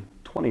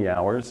 120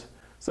 hours.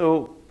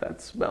 So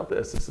that's about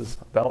this. This is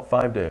about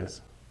 5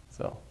 days.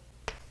 So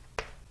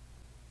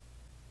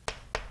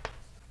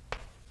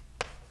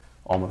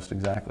almost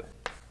exactly.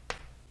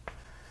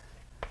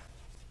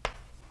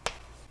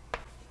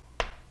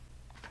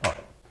 All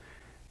right.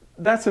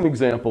 That's an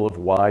example of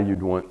why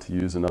you'd want to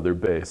use another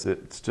base.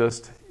 It's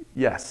just,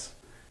 yes,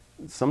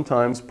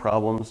 sometimes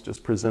problems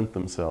just present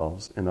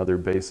themselves in other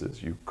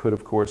bases. You could,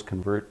 of course,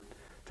 convert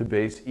to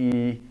base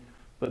E,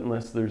 but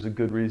unless there's a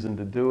good reason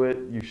to do it,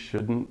 you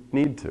shouldn't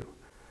need to.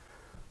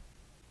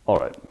 All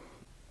right,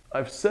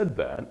 I've said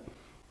that,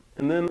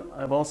 and then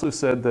I've also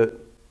said that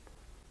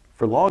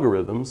for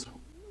logarithms,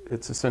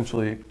 it's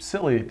essentially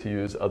silly to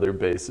use other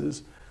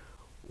bases.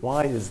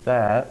 Why is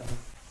that?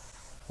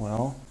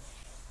 Well,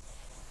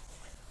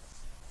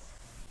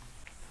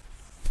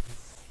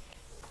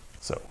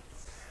 so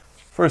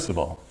first of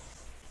all,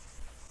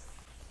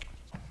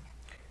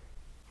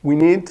 we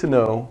need to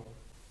know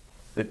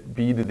that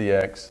b to the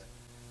x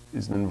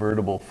is an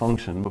invertible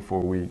function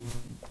before we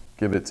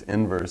give its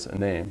inverse a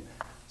name.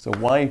 So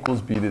y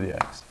equals b to the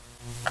x.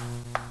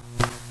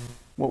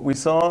 What we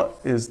saw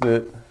is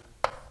that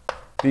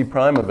b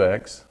prime of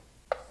x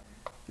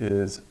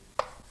is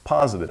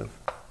positive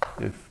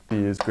if b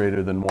is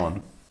greater than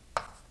 1.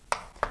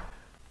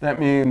 That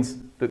means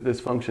that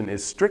this function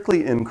is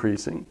strictly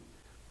increasing,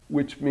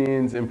 which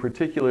means in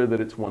particular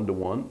that it's 1 to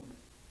 1.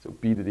 So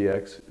b to the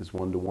x is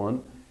 1 to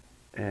 1.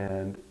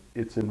 And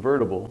it's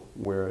invertible,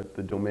 where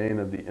the domain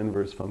of the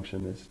inverse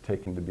function is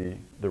taken to be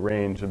the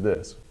range of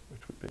this,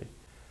 which would be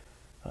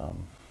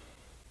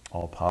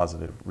all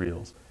positive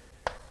reals.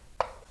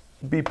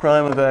 B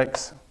prime of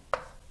x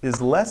is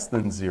less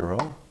than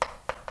 0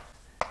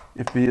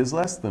 if b is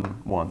less than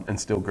 1 and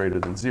still greater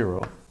than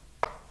 0.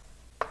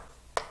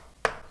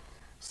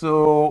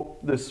 So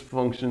this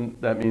function,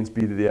 that means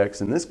b to the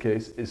x in this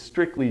case, is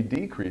strictly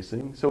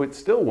decreasing, so it's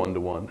still 1 to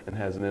 1 and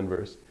has an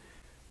inverse.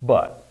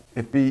 But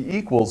if b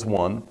equals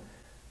 1,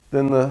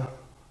 then the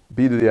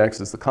b to the x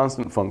is the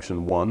constant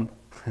function 1.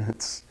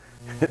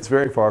 It's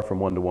very far from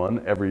 1 to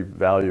 1. Every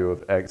value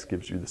of x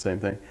gives you the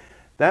same thing.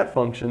 That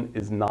function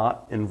is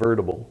not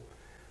invertible.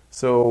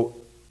 So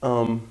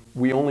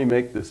we only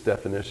make this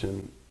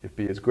definition if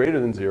b is greater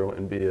than 0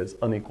 and b is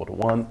unequal to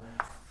 1.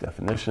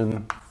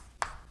 Definition,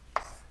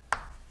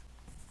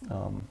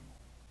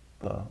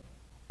 the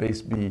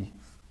base b.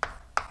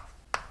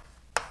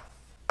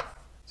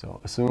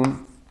 So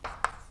assume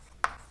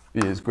b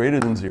is greater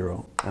than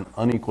 0 and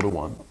unequal to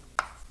 1.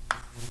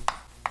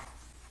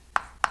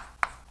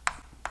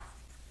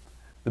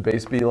 The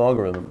base b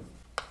logarithm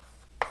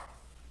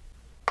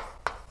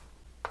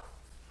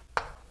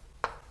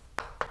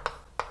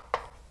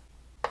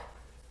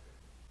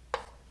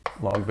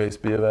log base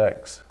b of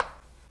x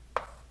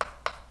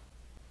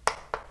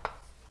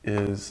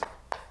is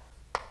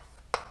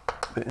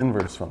the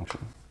inverse function.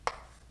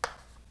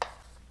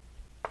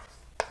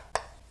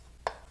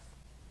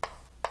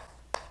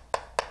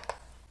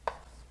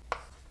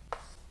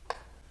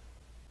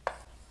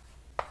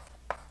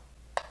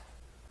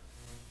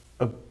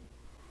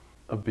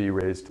 Of b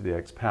raised to the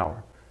x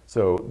power.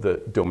 So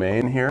the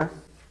domain here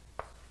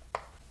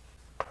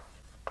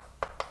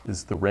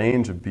is the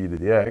range of b to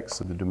the x.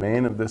 So the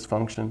domain of this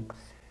function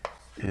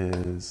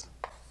is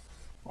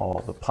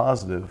all the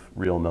positive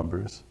real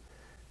numbers,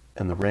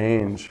 and the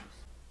range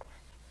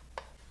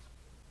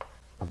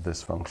of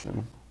this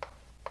function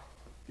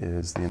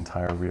is the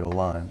entire real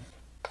line.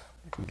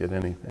 You can get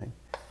anything.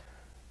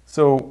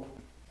 So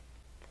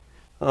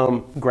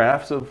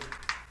graphs of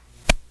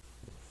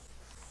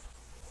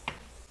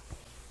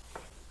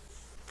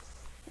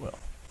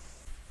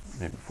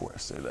maybe before I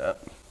say that.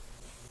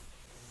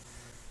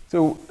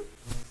 So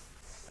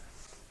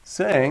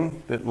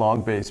saying that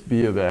log base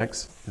b of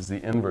x is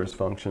the inverse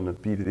function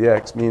of b to the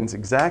x means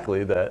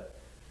exactly that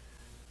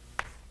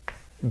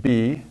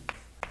b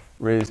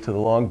raised to the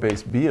log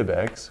base b of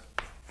x,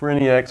 for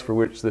any x for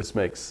which this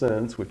makes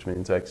sense, which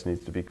means x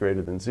needs to be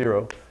greater than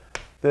 0,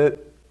 that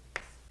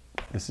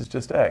this is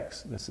just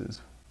x. This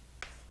is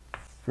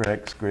for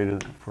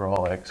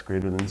all x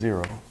greater than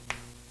 0.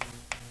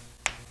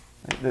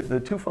 The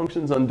two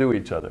functions undo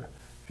each other.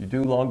 If you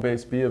do log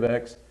base b of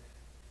x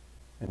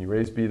and you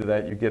raise b to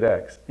that, you get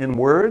x. In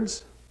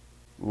words,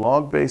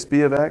 log base b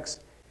of x,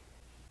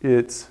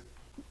 it's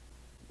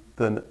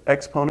the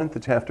exponent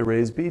that you have to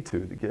raise b to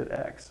get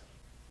x.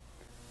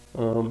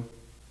 And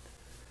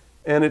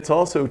it's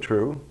also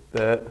true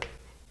that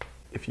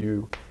if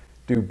you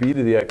do b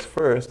to the x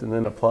first and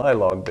then apply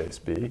log base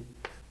b,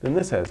 then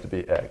this has to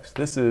be x.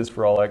 This is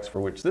for all x for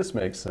which this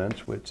makes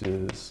sense, which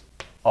is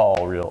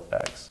all real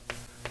x.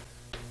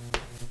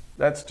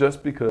 That's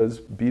just because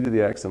b to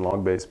the x and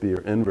log base b are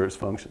inverse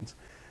functions.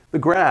 The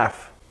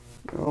graph,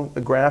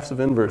 the graphs of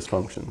inverse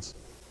functions.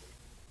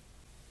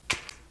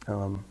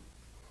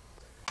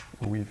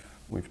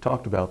 We've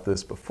talked about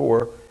this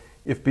before.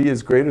 If b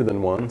is greater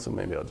than 1, so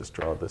maybe I'll just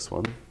draw this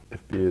one.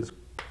 If b is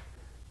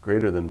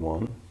greater than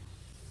 1,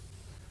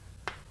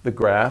 the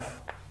graph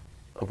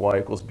of y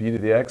equals b to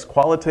the x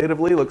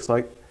qualitatively looks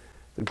like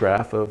the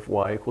graph of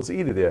y equals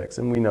e to the x.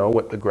 And we know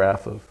what the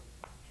graph of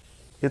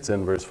its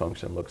inverse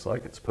function looks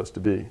like. It's supposed to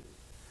be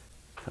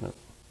kind of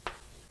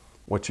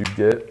what you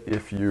get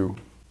if you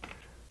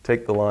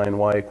take the line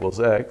y equals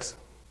x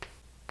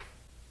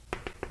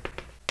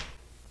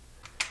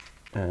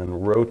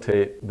and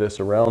rotate this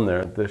around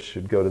there. This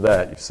should go to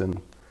that. You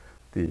send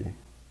the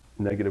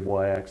negative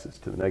y-axis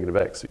to the negative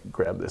x. So you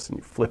grab this and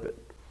you flip it.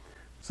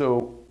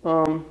 So,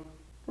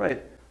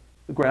 right,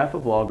 the graph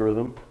of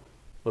logarithm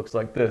looks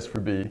like this for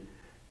b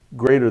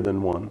greater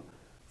than 1.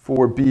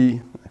 For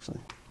b, actually,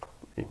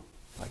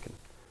 I can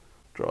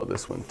draw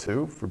this one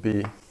too. For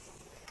b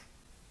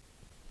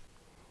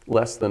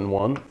less than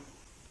 1,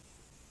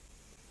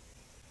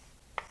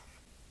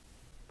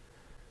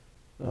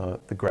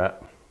 the graph,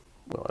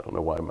 well, I don't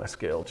know why my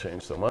scale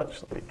changed so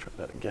much. Let me try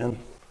that again.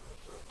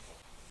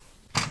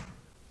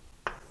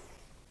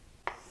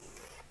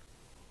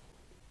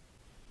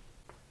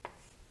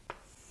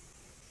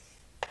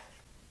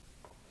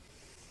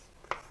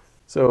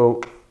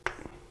 So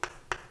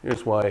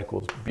here's y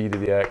equals b to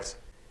the x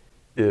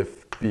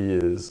if b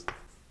is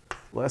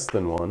less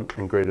than 1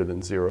 and greater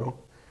than 0,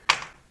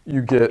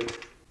 you get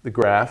the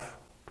graph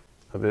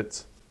of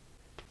its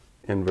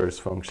inverse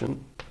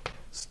function,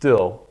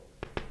 still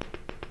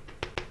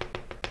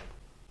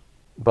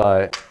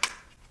by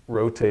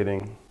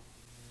rotating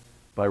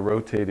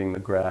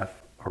the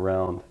graph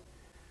around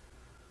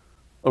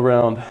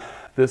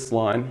this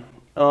line.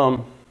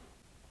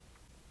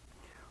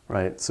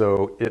 Right,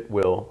 so it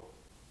will,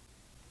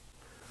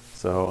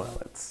 so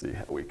let's see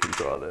how we can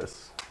draw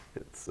this.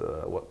 It's,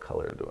 what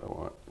color do I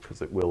want?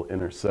 Because it will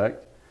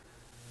intersect.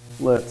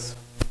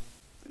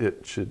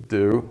 It should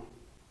do,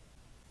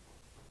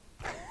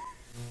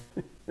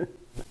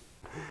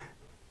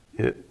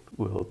 it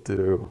will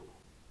do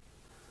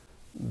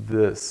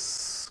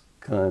this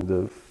kind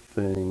of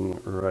thing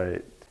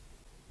right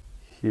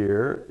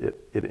here.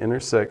 It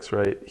intersects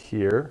right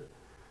here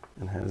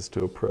and has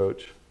to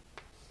approach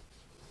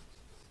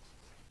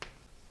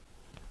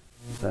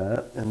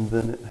that, and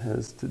then it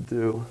has to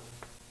do,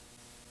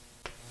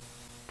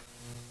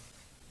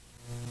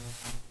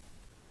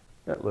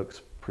 that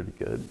looks pretty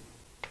good.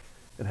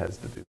 It has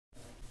to do.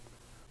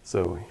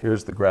 So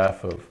here's the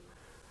graph of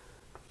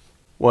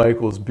y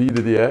equals b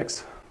to the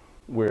x,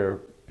 where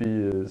b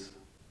is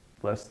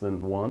less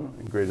than 1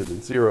 and greater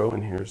than 0,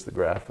 and here's the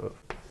graph of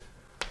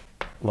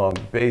log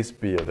base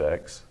b of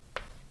x,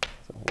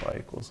 so y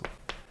equals,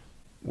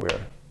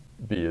 where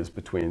b is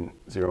between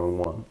 0 and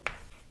 1.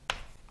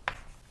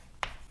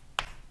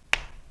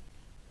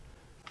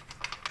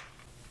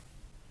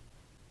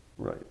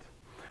 Right.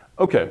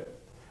 Okay,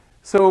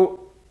 so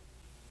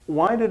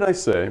why did I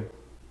say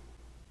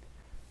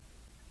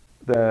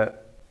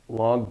that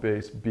log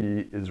base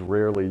b is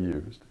rarely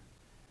used?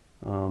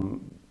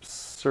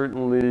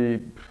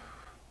 Certainly,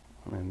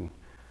 I mean,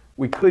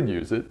 we could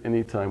use it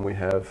anytime we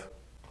have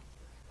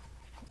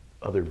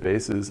other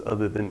bases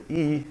other than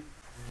e,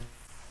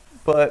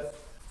 but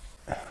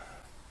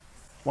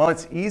while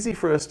it's easy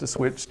for us to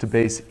switch to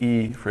base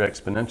e for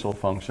exponential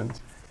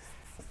functions,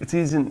 it's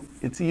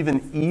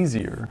even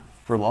easier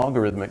for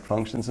logarithmic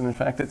functions, and in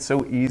fact it's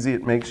so easy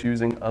it makes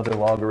using other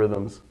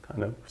logarithms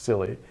kind of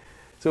silly.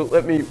 So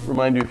let me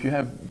remind you, if you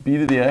have b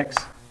to the x,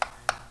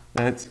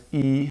 that's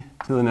e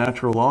to the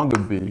natural log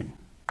of b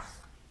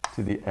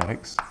to the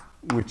x,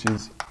 which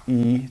is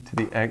e to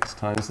the x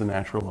times the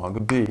natural log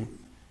of b.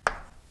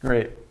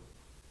 Great.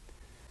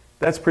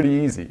 That's pretty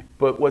easy,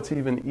 but what's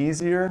even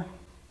easier,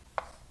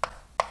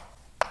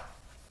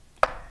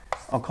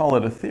 I'll call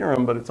it a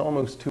theorem, but it's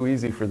almost too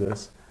easy for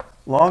this.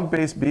 Log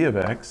base b of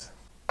x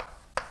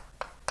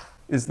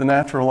is the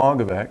natural log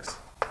of x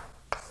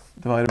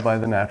divided by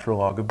the natural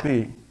log of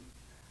b.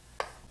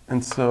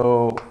 And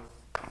so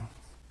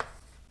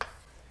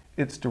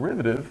its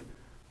derivative,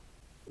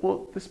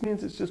 well, this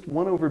means it's just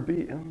 1 over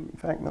b. In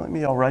fact,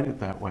 I'll write it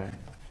that way.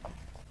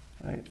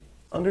 Right?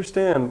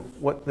 Understand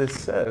what this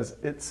says.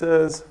 It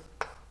says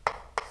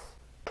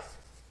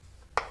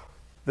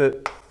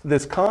that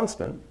this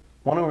constant,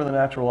 1 over the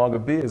natural log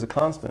of b, is a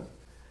constant.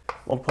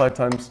 Multiplied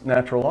times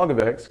natural log of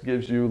x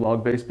gives you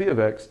log base b of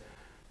x.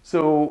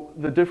 So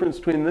the difference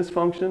between this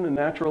function and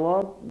natural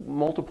log,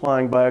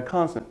 multiplying by a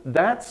constant.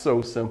 That's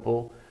so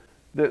simple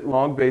that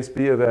log base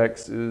b of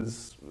x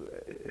is,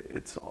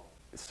 it's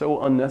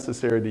so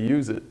unnecessary to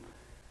use it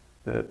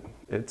that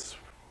it's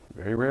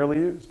very rarely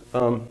used.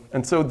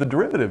 And so the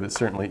derivative is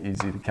certainly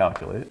easy to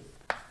calculate.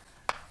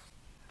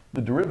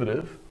 The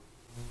derivative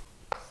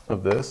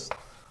of this,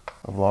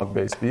 of log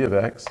base b of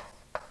x,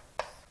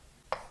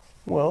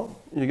 well,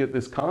 you get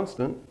this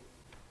constant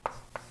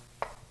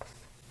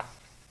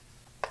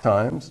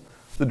times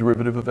the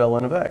derivative of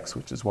ln of x,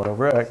 which is 1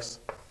 over x.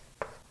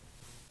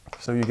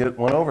 So you get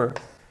 1 over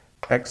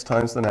x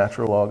times the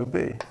natural log of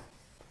b.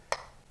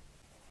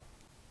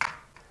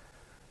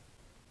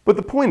 But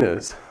the point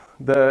is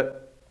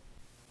that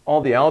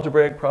all the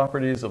algebraic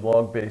properties of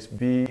log base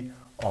b,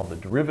 all the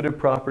derivative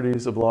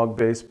properties of log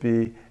base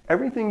b,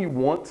 everything you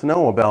want to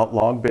know about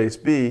log base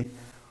b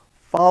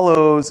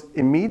follows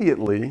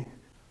immediately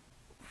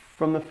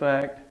from the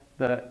fact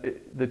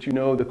that you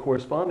know the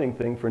corresponding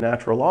thing for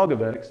natural log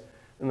of x,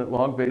 and that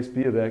log base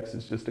b of x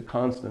is just a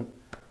constant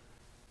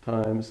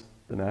times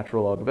the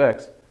natural log of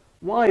x.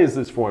 Why is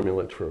this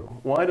formula true?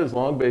 Why does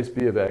log base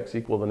b of x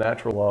equal the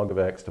natural log of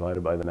x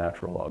divided by the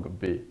natural log of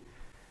b?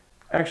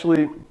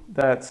 Actually,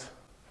 that's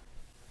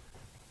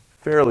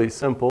fairly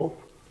simple.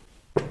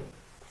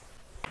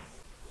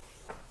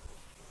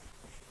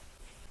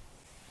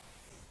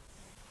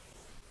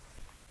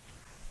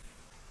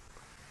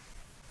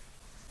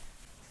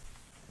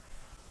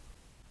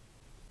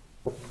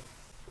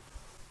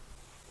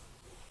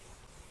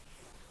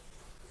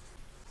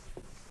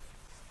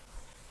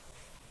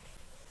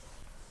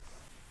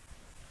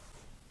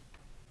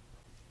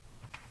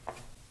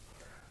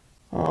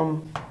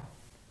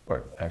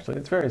 Or actually,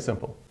 it's very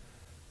simple.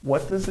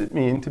 What does it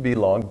mean to be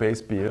log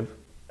base b of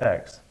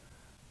x?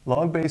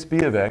 Log base b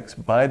of x,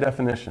 by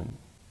definition,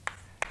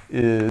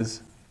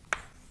 is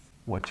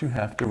what you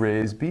have to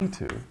raise b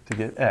to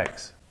get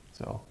x.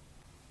 So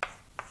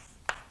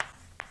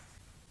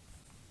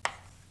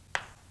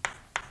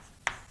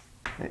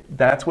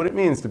That's what it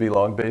means to be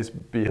log base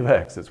b of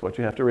x. It's what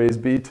you have to raise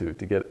b to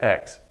get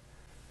x.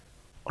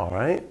 All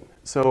right,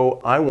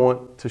 so I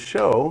want to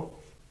show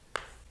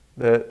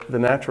that the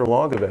natural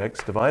log of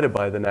x divided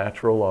by the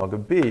natural log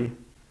of b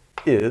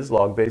is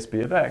log base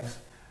b of x.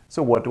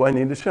 So what do I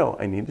need to show?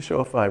 I need to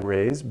show if I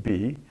raise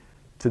b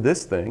to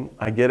this thing,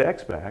 I get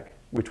x back,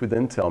 which would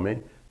then tell me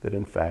that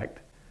in fact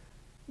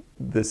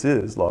this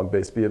is log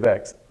base b of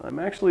x.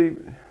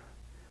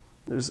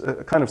 There's a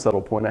kind of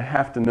subtle point. I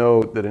have to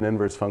know that an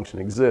inverse function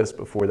exists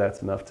before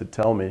that's enough to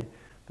tell me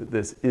that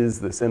this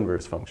is this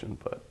inverse function,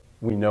 but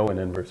we know an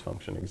inverse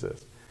function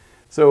exists.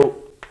 So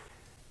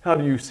how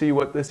do you see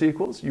what this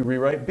equals? You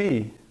rewrite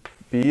b.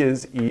 b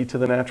is e to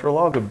the natural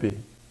log of b.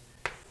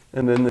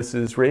 And then this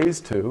is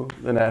raised to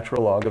the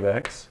natural log of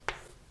x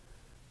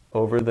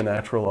over the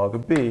natural log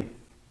of b.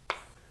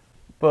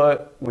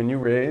 But when you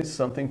raise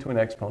something to an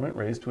exponent,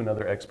 raise to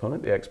another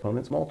exponent, the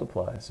exponents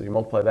multiply. So you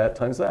multiply that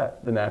times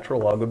that. The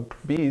natural log of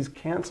b's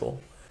cancel,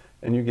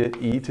 and you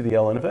get e to the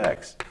ln of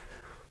x.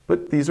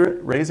 But these are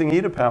raising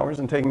e to powers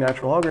and taking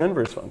natural log are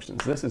inverse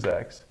functions. This is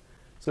x.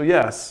 So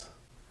yes,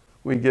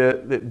 we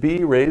get that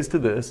b raised to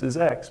this is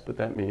x, but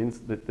that means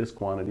that this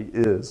quantity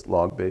is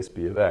log base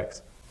b of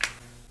x.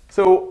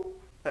 So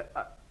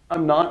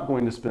I'm not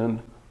going to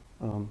spend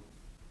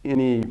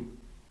any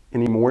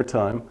more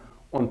time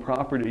on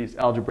properties,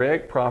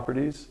 algebraic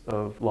properties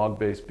of log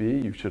base b.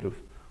 You should have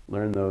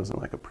learned those in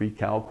like a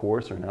pre-cal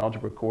course or an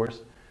algebra course.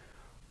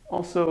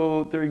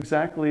 Also, they're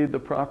exactly the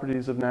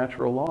properties of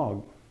natural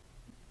log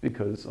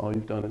because all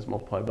you've done is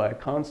multiply by a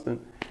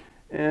constant.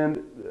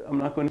 And I'm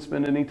not going to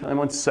spend any time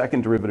on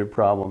second derivative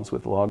problems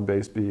with log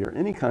base b or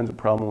any kinds of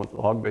problem with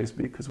log base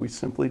b because we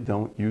simply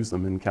don't use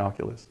them in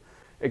calculus,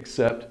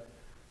 except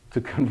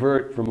to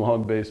convert from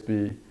log base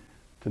b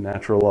to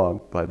natural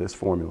log by this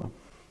formula.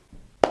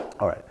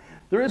 All right.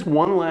 There is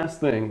one last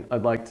thing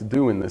I'd like to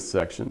do in this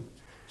section,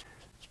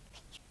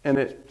 and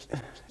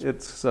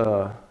it's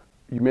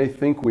you may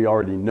think we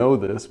already know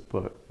this,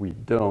 but we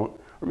don't.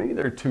 Or maybe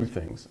there are two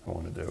things I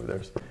want to do.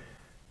 There's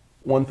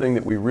one thing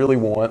that we really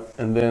want,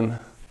 and then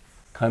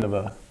kind of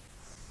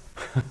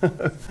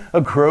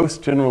a gross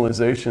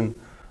generalization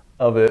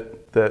of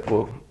it that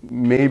will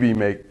maybe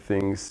make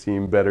things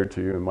seem better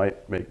to you and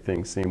might make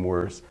things seem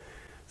worse.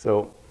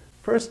 So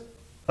first,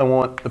 I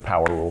want the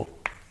power rule.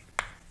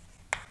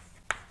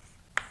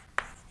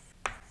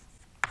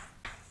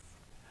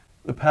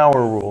 The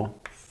power rule.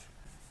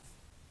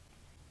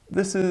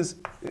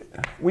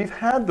 We've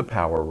had the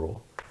power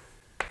rule,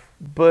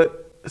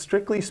 but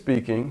strictly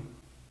speaking,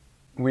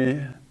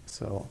 we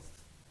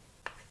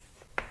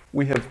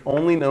have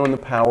only known the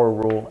power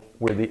rule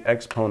where the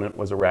exponent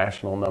was a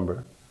rational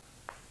number.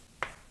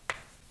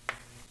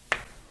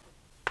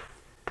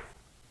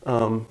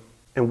 And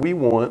we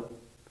want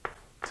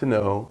to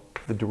know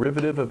the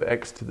derivative of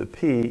x to the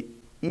p,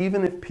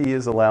 even if p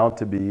is allowed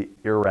to be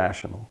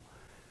irrational.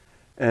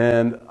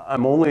 And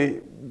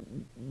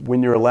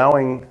when you're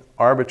allowing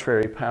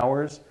arbitrary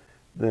powers,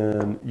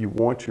 then you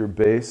want your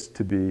base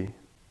to be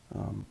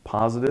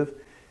positive.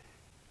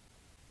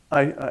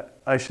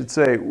 I should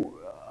say,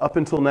 up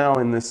until now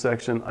in this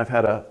section, I've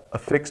had a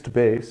fixed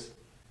base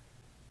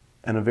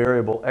and a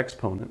variable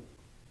exponent.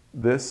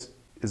 This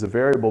is a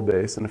variable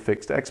base and a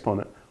fixed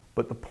exponent.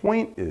 But the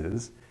point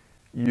is,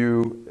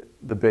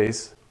 the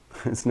base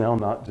is now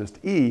not just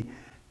e.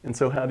 And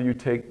so how do you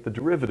take the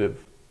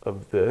derivative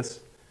of this?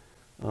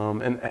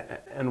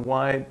 And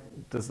why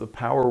does the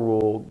power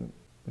rule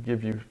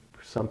give you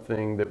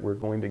something that we're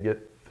going to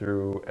get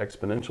through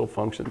exponential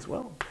functions?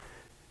 Well,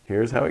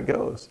 here's how it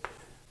goes.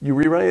 You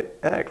rewrite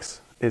x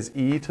as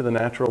e to the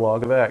natural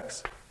log of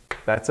x.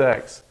 That's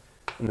x.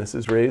 And this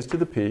is raised to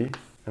the p,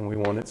 and we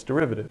want its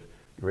derivative.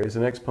 You raise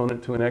an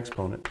exponent to an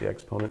exponent. The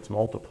exponents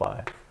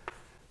multiply.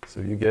 So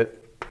you get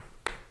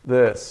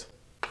this.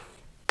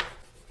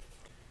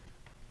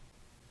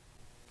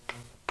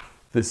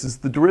 This is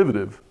the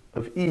derivative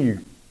of e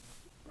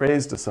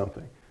raised to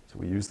something. So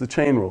we use the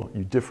chain rule.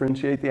 You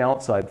differentiate the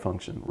outside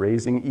function,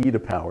 raising e to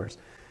powers.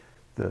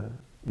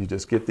 You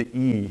just get the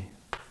e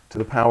to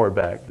the power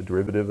back. The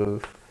derivative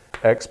of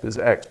x is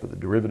x, but the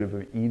derivative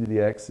of e to the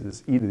x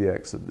is e to the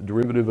x. So the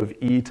derivative of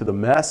e to the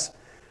mess,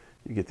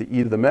 you get the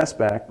e to the mess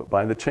back, but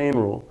by the chain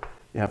rule,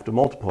 you have to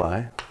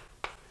multiply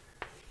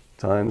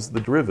times the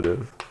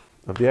derivative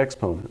of the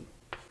exponent.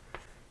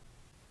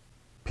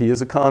 P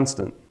is a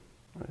constant.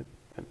 Right?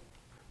 And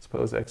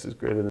suppose x is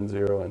greater than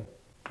 0,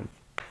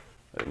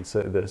 and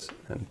say this,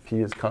 and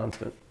p is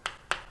constant.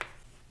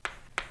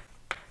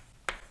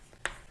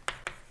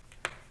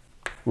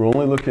 We're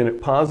only looking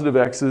at positive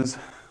x's,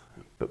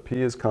 but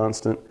p is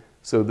constant.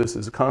 So this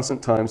is a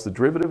constant times the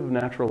derivative of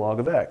natural log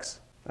of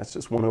x. That's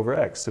just 1 over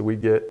x. So we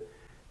get,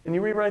 and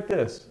you rewrite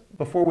this.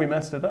 Before we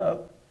messed it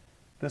up,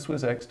 this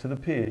was x to the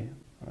p.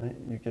 Right?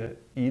 You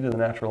get e to the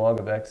natural log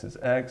of x is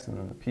x, and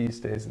then the p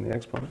stays in the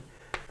exponent.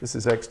 This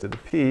is x to the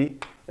p,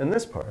 and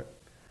this part,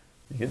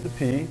 you get the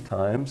p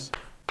times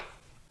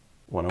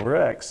 1 over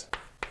x.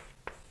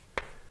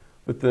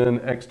 But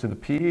then x to the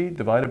p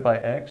divided by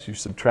x, you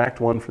subtract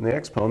 1 from the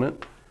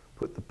exponent,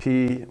 Put the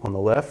p on the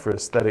left for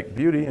aesthetic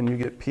beauty, and you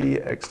get p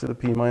x to the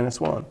p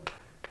minus 1.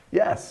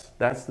 Yes,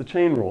 that's the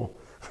chain rule.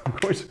 Of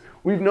course,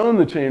 we've known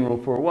the chain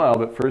rule for a while,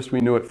 but first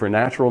we knew it for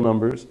natural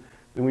numbers,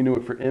 then we knew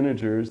it for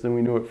integers, then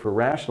we knew it for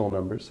rational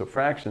numbers, so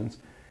fractions.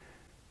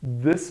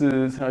 This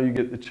is how you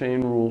get the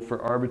chain rule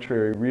for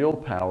arbitrary real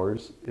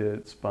powers.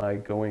 It's by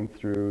going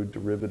through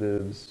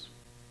derivatives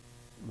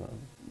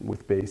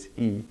with base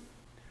e.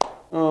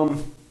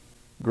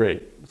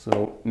 Great.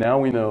 So now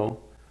we know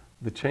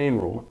the chain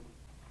rule,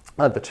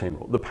 not the chain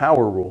rule, the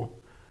power rule,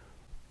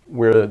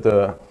 where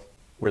the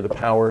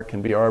power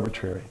can be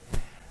arbitrary.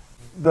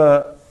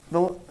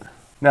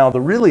 Now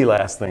the really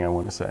last thing I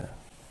want to say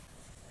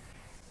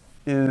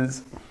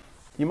is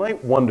you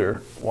might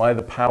wonder why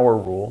the power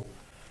rule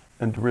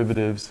and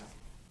derivatives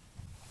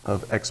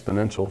of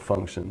exponential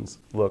functions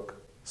look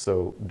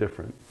so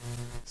different.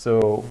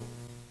 So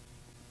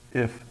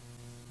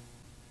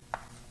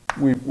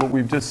what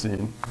we've just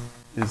seen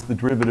is the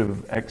derivative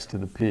of x to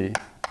the p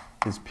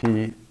is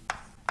p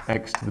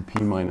x to the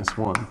p minus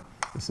 1.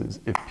 This is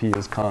if p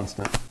is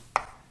constant.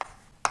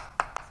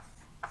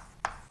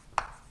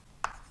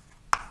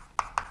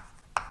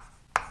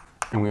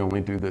 And we only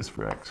do this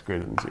for x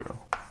greater than 0.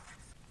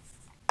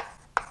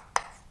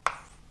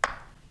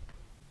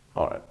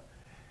 All right.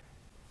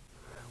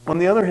 On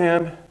the other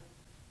hand,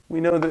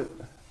 we know that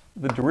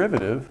the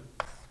derivative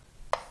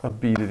of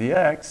b to the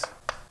x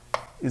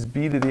is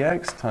b to the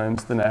x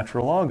times the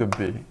natural log of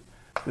b.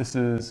 This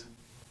is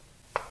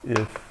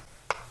if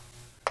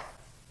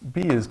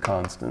b is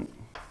constant,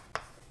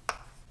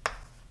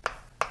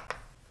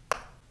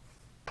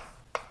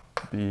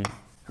 b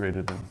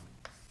greater than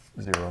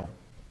 0.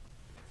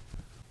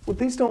 Well,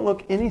 these don't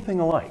look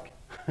anything alike.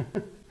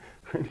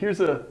 Here's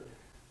the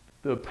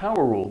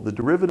power rule, the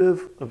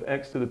derivative of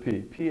x to the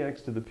p,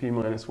 px to the p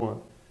minus 1.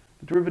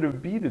 The derivative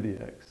of b to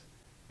the x,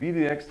 b to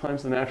the x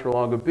times the natural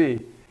log of b.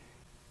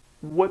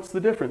 What's the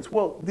difference?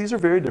 Well, these are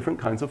very different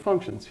kinds of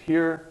functions.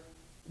 Here,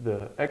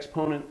 the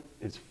exponent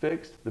is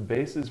fixed, the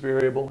base is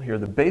variable. Here,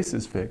 the base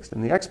is fixed,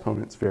 and the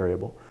exponent's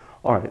variable.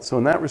 All right, so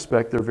in that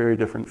respect, they're very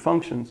different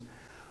functions.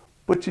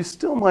 But you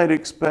still might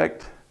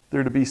expect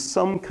there to be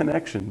some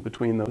connection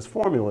between those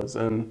formulas,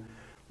 and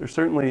there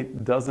certainly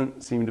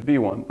doesn't seem to be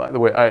one. By the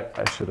way,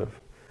 I should have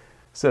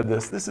said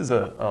this. This is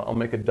I'll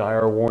make a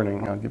dire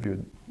warning. I'll give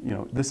you,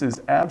 this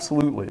is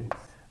absolutely,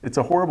 it's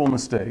a horrible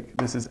mistake.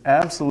 This is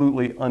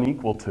absolutely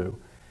unequal to.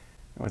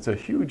 It's a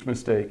huge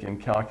mistake in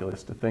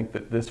calculus to think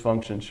that this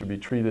function should be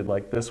treated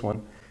like this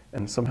one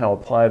and somehow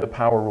apply the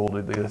power rule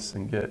to this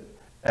and get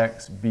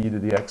x b to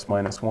the x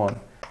minus 1.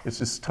 It's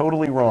just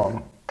totally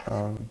wrong.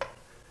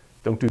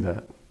 Don't do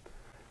that.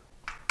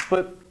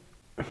 But,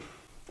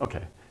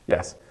 okay,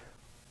 yes.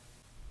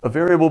 A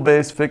variable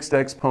base fixed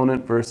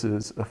exponent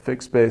versus a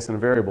fixed base and a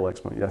variable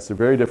exponent. Yes, they're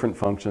very different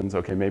functions.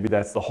 Okay, maybe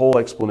that's the whole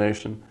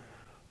explanation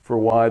for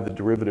why the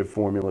derivative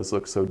formulas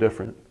look so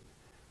different.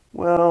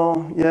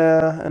 Well,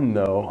 yeah and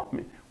no. I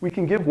mean, we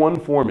can give one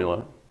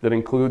formula that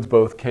includes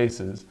both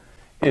cases.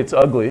 It's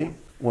ugly.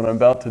 What I'm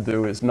about to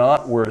do is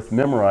not worth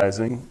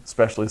memorizing,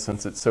 especially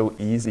since it's so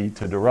easy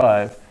to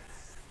derive.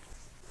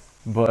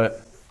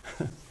 But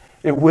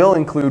it will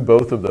include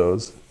both of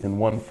those in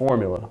one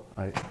formula.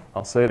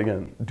 I'll say it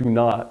again. Do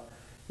not.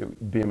 It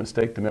would be a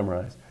mistake to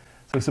memorize.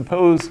 So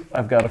suppose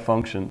I've got a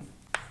function,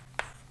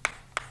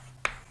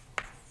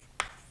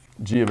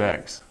 g of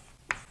x,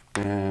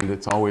 and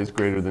it's always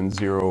greater than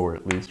 0, or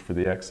at least for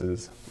the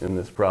x's in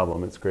this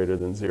problem, it's greater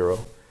than 0.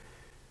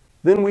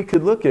 Then we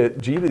could look at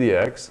g to the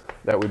x,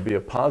 that would be a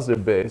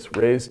positive base,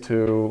 raised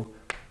to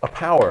a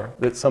power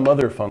that's some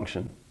other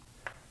function.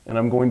 And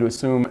I'm going to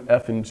assume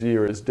f and g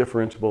are as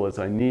differentiable as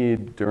I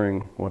need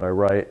during what I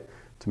write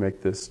to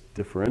make this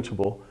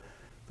differentiable.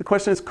 The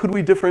question is, could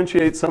we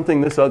differentiate something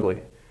this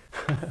ugly?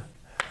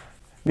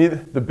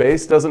 The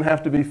base doesn't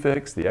have to be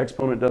fixed, the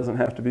exponent doesn't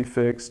have to be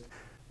fixed.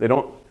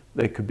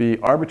 They could be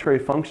arbitrary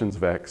functions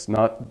of x,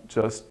 not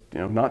just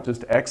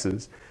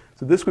x's.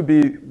 So this would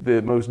be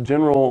the most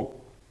general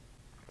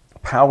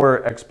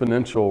power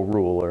exponential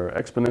rule, or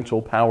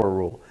exponential power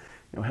rule.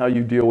 How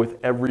you deal with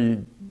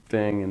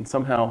everything, and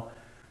somehow,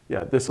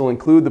 yeah, this will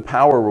include the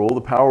power rule. The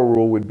power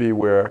rule would be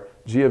where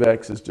g of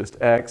x is just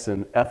x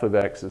and f of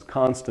x is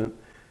constant.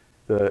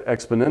 The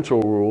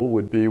exponential rule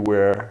would be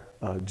where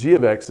g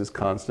of x is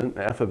constant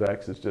and f of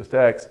x is just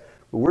x.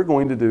 But we're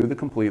going to do the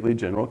completely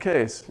general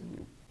case.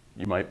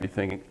 You might be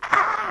thinking,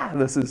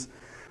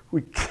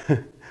 we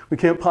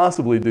can't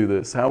possibly do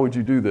this. How would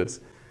you do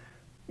this?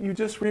 You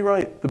just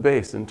rewrite the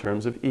base in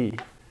terms of e.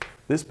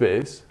 This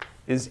base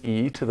is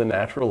e to the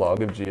natural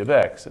log of g of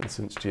x. And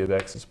since g of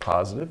x is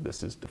positive,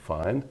 this is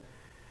defined.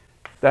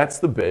 That's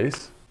the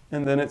base.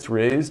 And then it's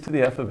raised to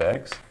the f of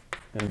x.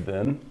 And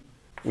then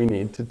we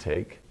need to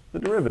take the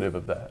derivative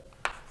of that.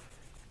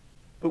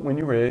 But when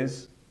you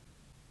raise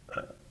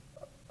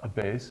a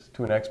base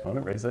to an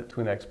exponent, raise that to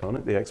an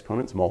exponent, the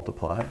exponents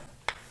multiply,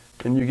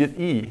 and you get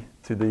e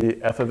to the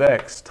f of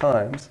x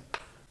times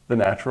the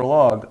natural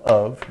log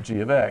of g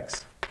of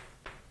x.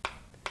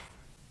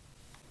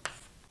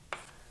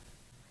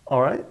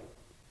 All right,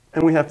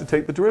 and we have to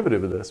take the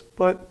derivative of this.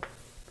 But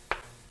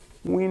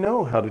we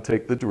know how to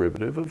take the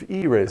derivative of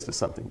e raised to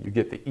something. You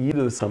get the e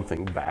to the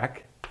something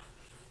back.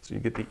 So you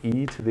get the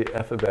e to the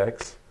f of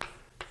x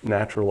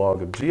natural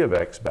log of g of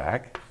x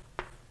back.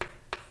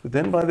 But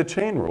then by the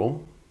chain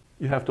rule,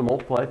 you have to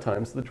multiply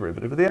times the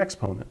derivative of the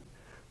exponent.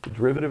 The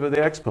derivative of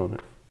the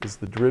exponent is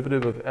the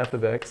derivative of f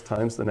of x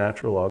times the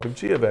natural log of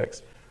g of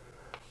x.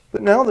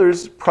 But now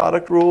there's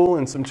product rule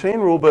and some chain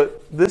rule,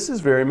 but this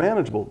is very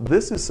manageable.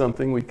 This is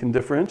something we can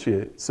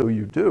differentiate. So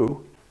you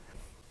do.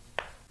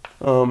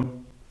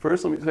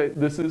 First, let me say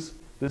this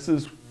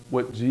is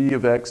what g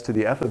of x to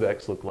the f of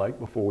x looked like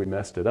before we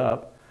messed it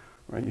up.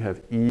 Right? You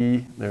have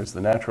e, there's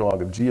the natural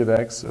log of g of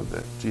x, so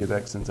that g of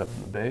x ends up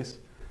in the base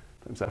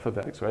times f of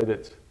x,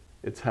 right?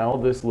 It's how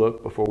this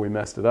looked before we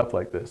messed it up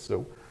like this.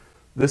 So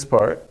this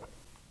part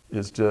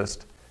is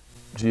just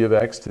g of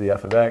x to the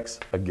f of x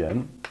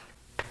again.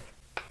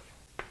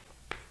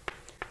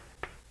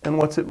 And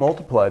what's it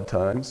multiplied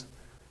times?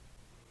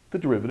 The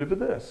derivative of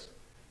this.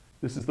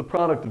 This is the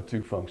product of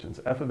two functions,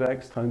 f of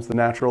x times the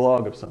natural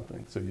log of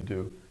something. So you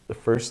do the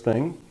first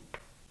thing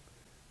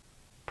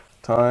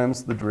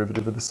times the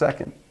derivative of the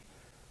second,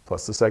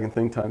 plus the second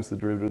thing times the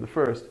derivative of the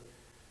first.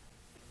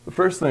 The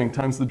first thing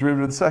times the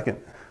derivative of the second.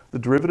 The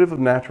derivative of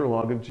natural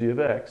log of g of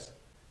x,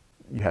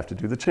 you have to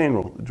do the chain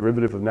rule. The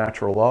derivative of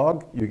natural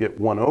log, you get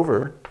 1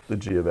 over the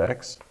g of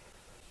x.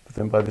 But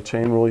then by the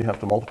chain rule, you have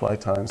to multiply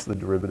times the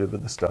derivative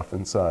of the stuff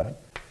inside.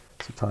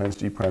 So times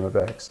g prime of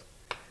x.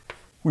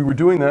 We were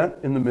doing that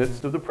in the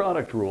midst of the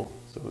product rule.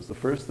 So it was the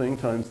first thing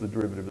times the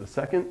derivative of the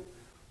second,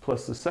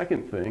 plus the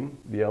second thing,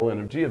 the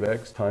ln of g of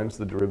x, times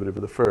the derivative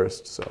of the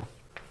first. So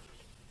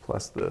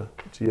plus the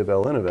g of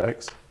ln of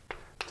x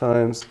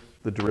times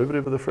the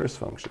derivative of the first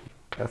function,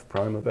 f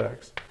prime of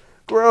x.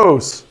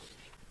 Gross!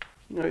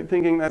 You know, you're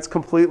thinking that's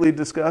completely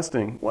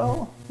disgusting.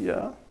 Well,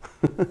 yeah.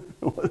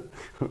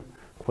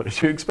 What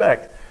did you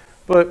expect?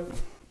 But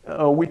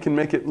we can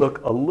make it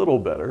look a little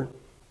better.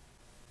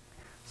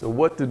 So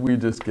what did we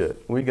just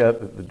get? We got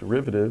that the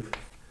derivative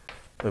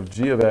of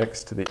g of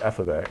x to the f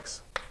of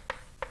x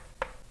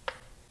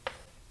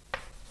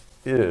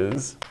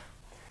is,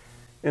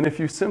 and if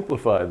you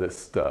simplify this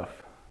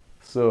stuff,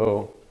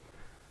 so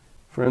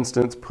for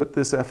instance, put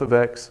this f of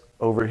x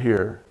over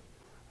here.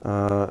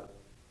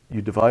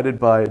 You divide it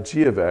by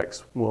g of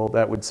x. Well,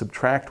 that would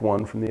subtract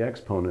 1 from the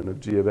exponent of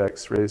g of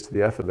x raised to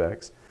the f of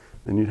x.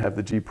 Then you'd have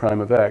the g prime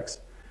of x.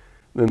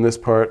 Then this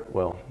part,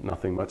 well,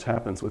 nothing much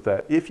happens with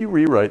that. If you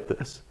rewrite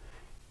this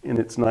in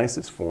its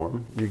nicest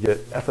form, you get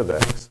f of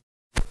x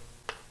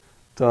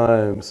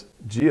times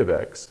g of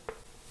x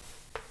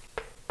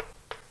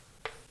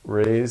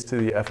raised to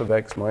the f of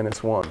x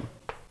minus 1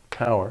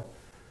 power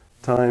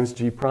times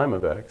g prime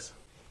of x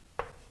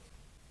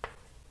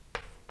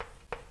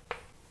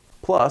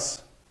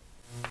plus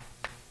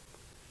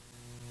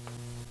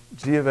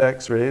g of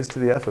x raised to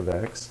the f of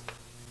x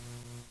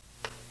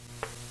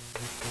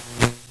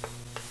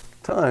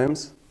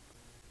times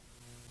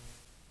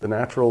the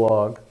natural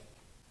log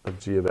of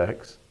g of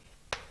x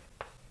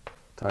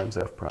times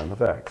f prime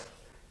of x.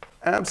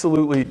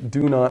 Absolutely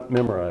do not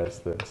memorize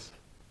this,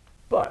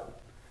 but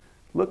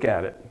look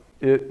at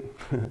it.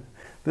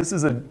 This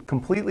is a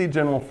completely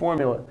general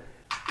formula.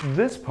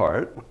 This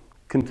part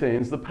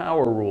contains the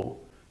power rule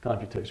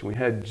computation. We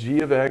had g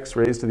of x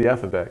raised to the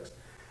f of x.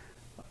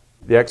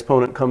 The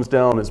exponent comes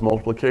down as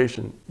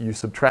multiplication. You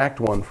subtract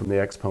 1 from the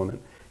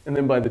exponent. And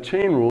then by the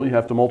chain rule, you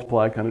have to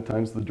multiply kind of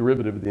times the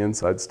derivative of the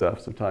inside stuff,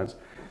 so times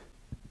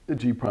the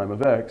g prime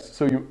of x.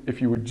 So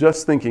if you were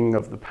just thinking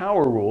of the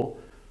power rule,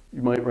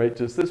 you might write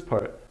just this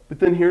part. But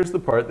then here's the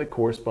part that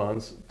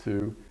corresponds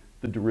to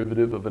the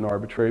derivative of an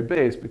arbitrary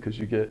base, because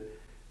you get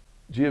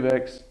g of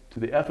x to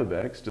the f of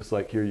x, just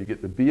like here you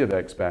get the b of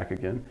x back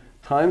again,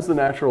 times the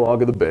natural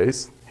log of the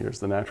base. Here's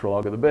the natural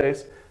log of the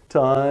base,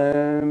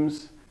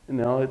 times, and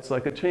now it's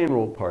like a chain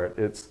rule part.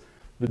 It's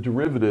the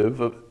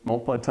derivative of,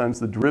 multiplied times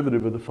the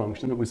derivative of the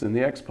function that was in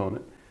the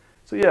exponent.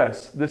 So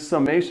yes, this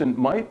summation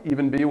might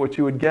even be what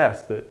you would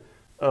guess, that,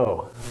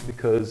 oh,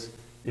 because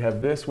you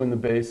have this when the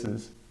base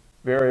is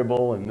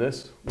variable and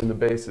this when the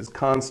base is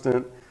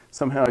constant,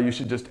 somehow you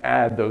should just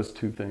add those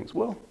two things.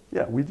 Well,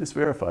 yeah, we just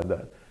verified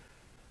that.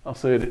 I'll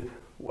say it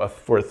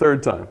for a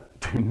third time.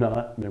 Do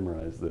not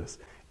memorize this.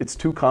 It's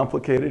too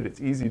complicated. It's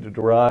easy to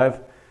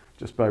derive.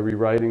 Just by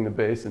rewriting the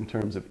base in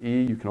terms of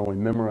e, you can only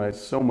memorize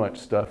so much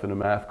stuff in a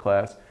math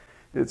class.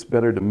 It's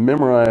better to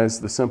memorize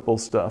the simple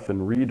stuff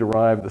and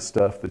rederive the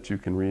stuff that you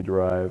can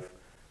rederive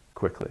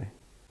quickly.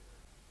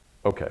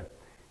 Okay.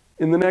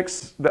 In the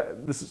next,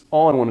 this is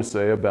all I want to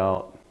say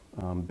about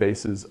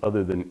bases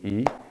other than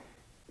e.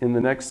 In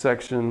the next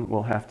section,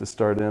 we'll have to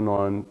start in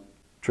on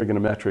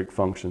trigonometric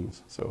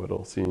functions, so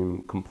it'll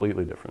seem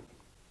completely different.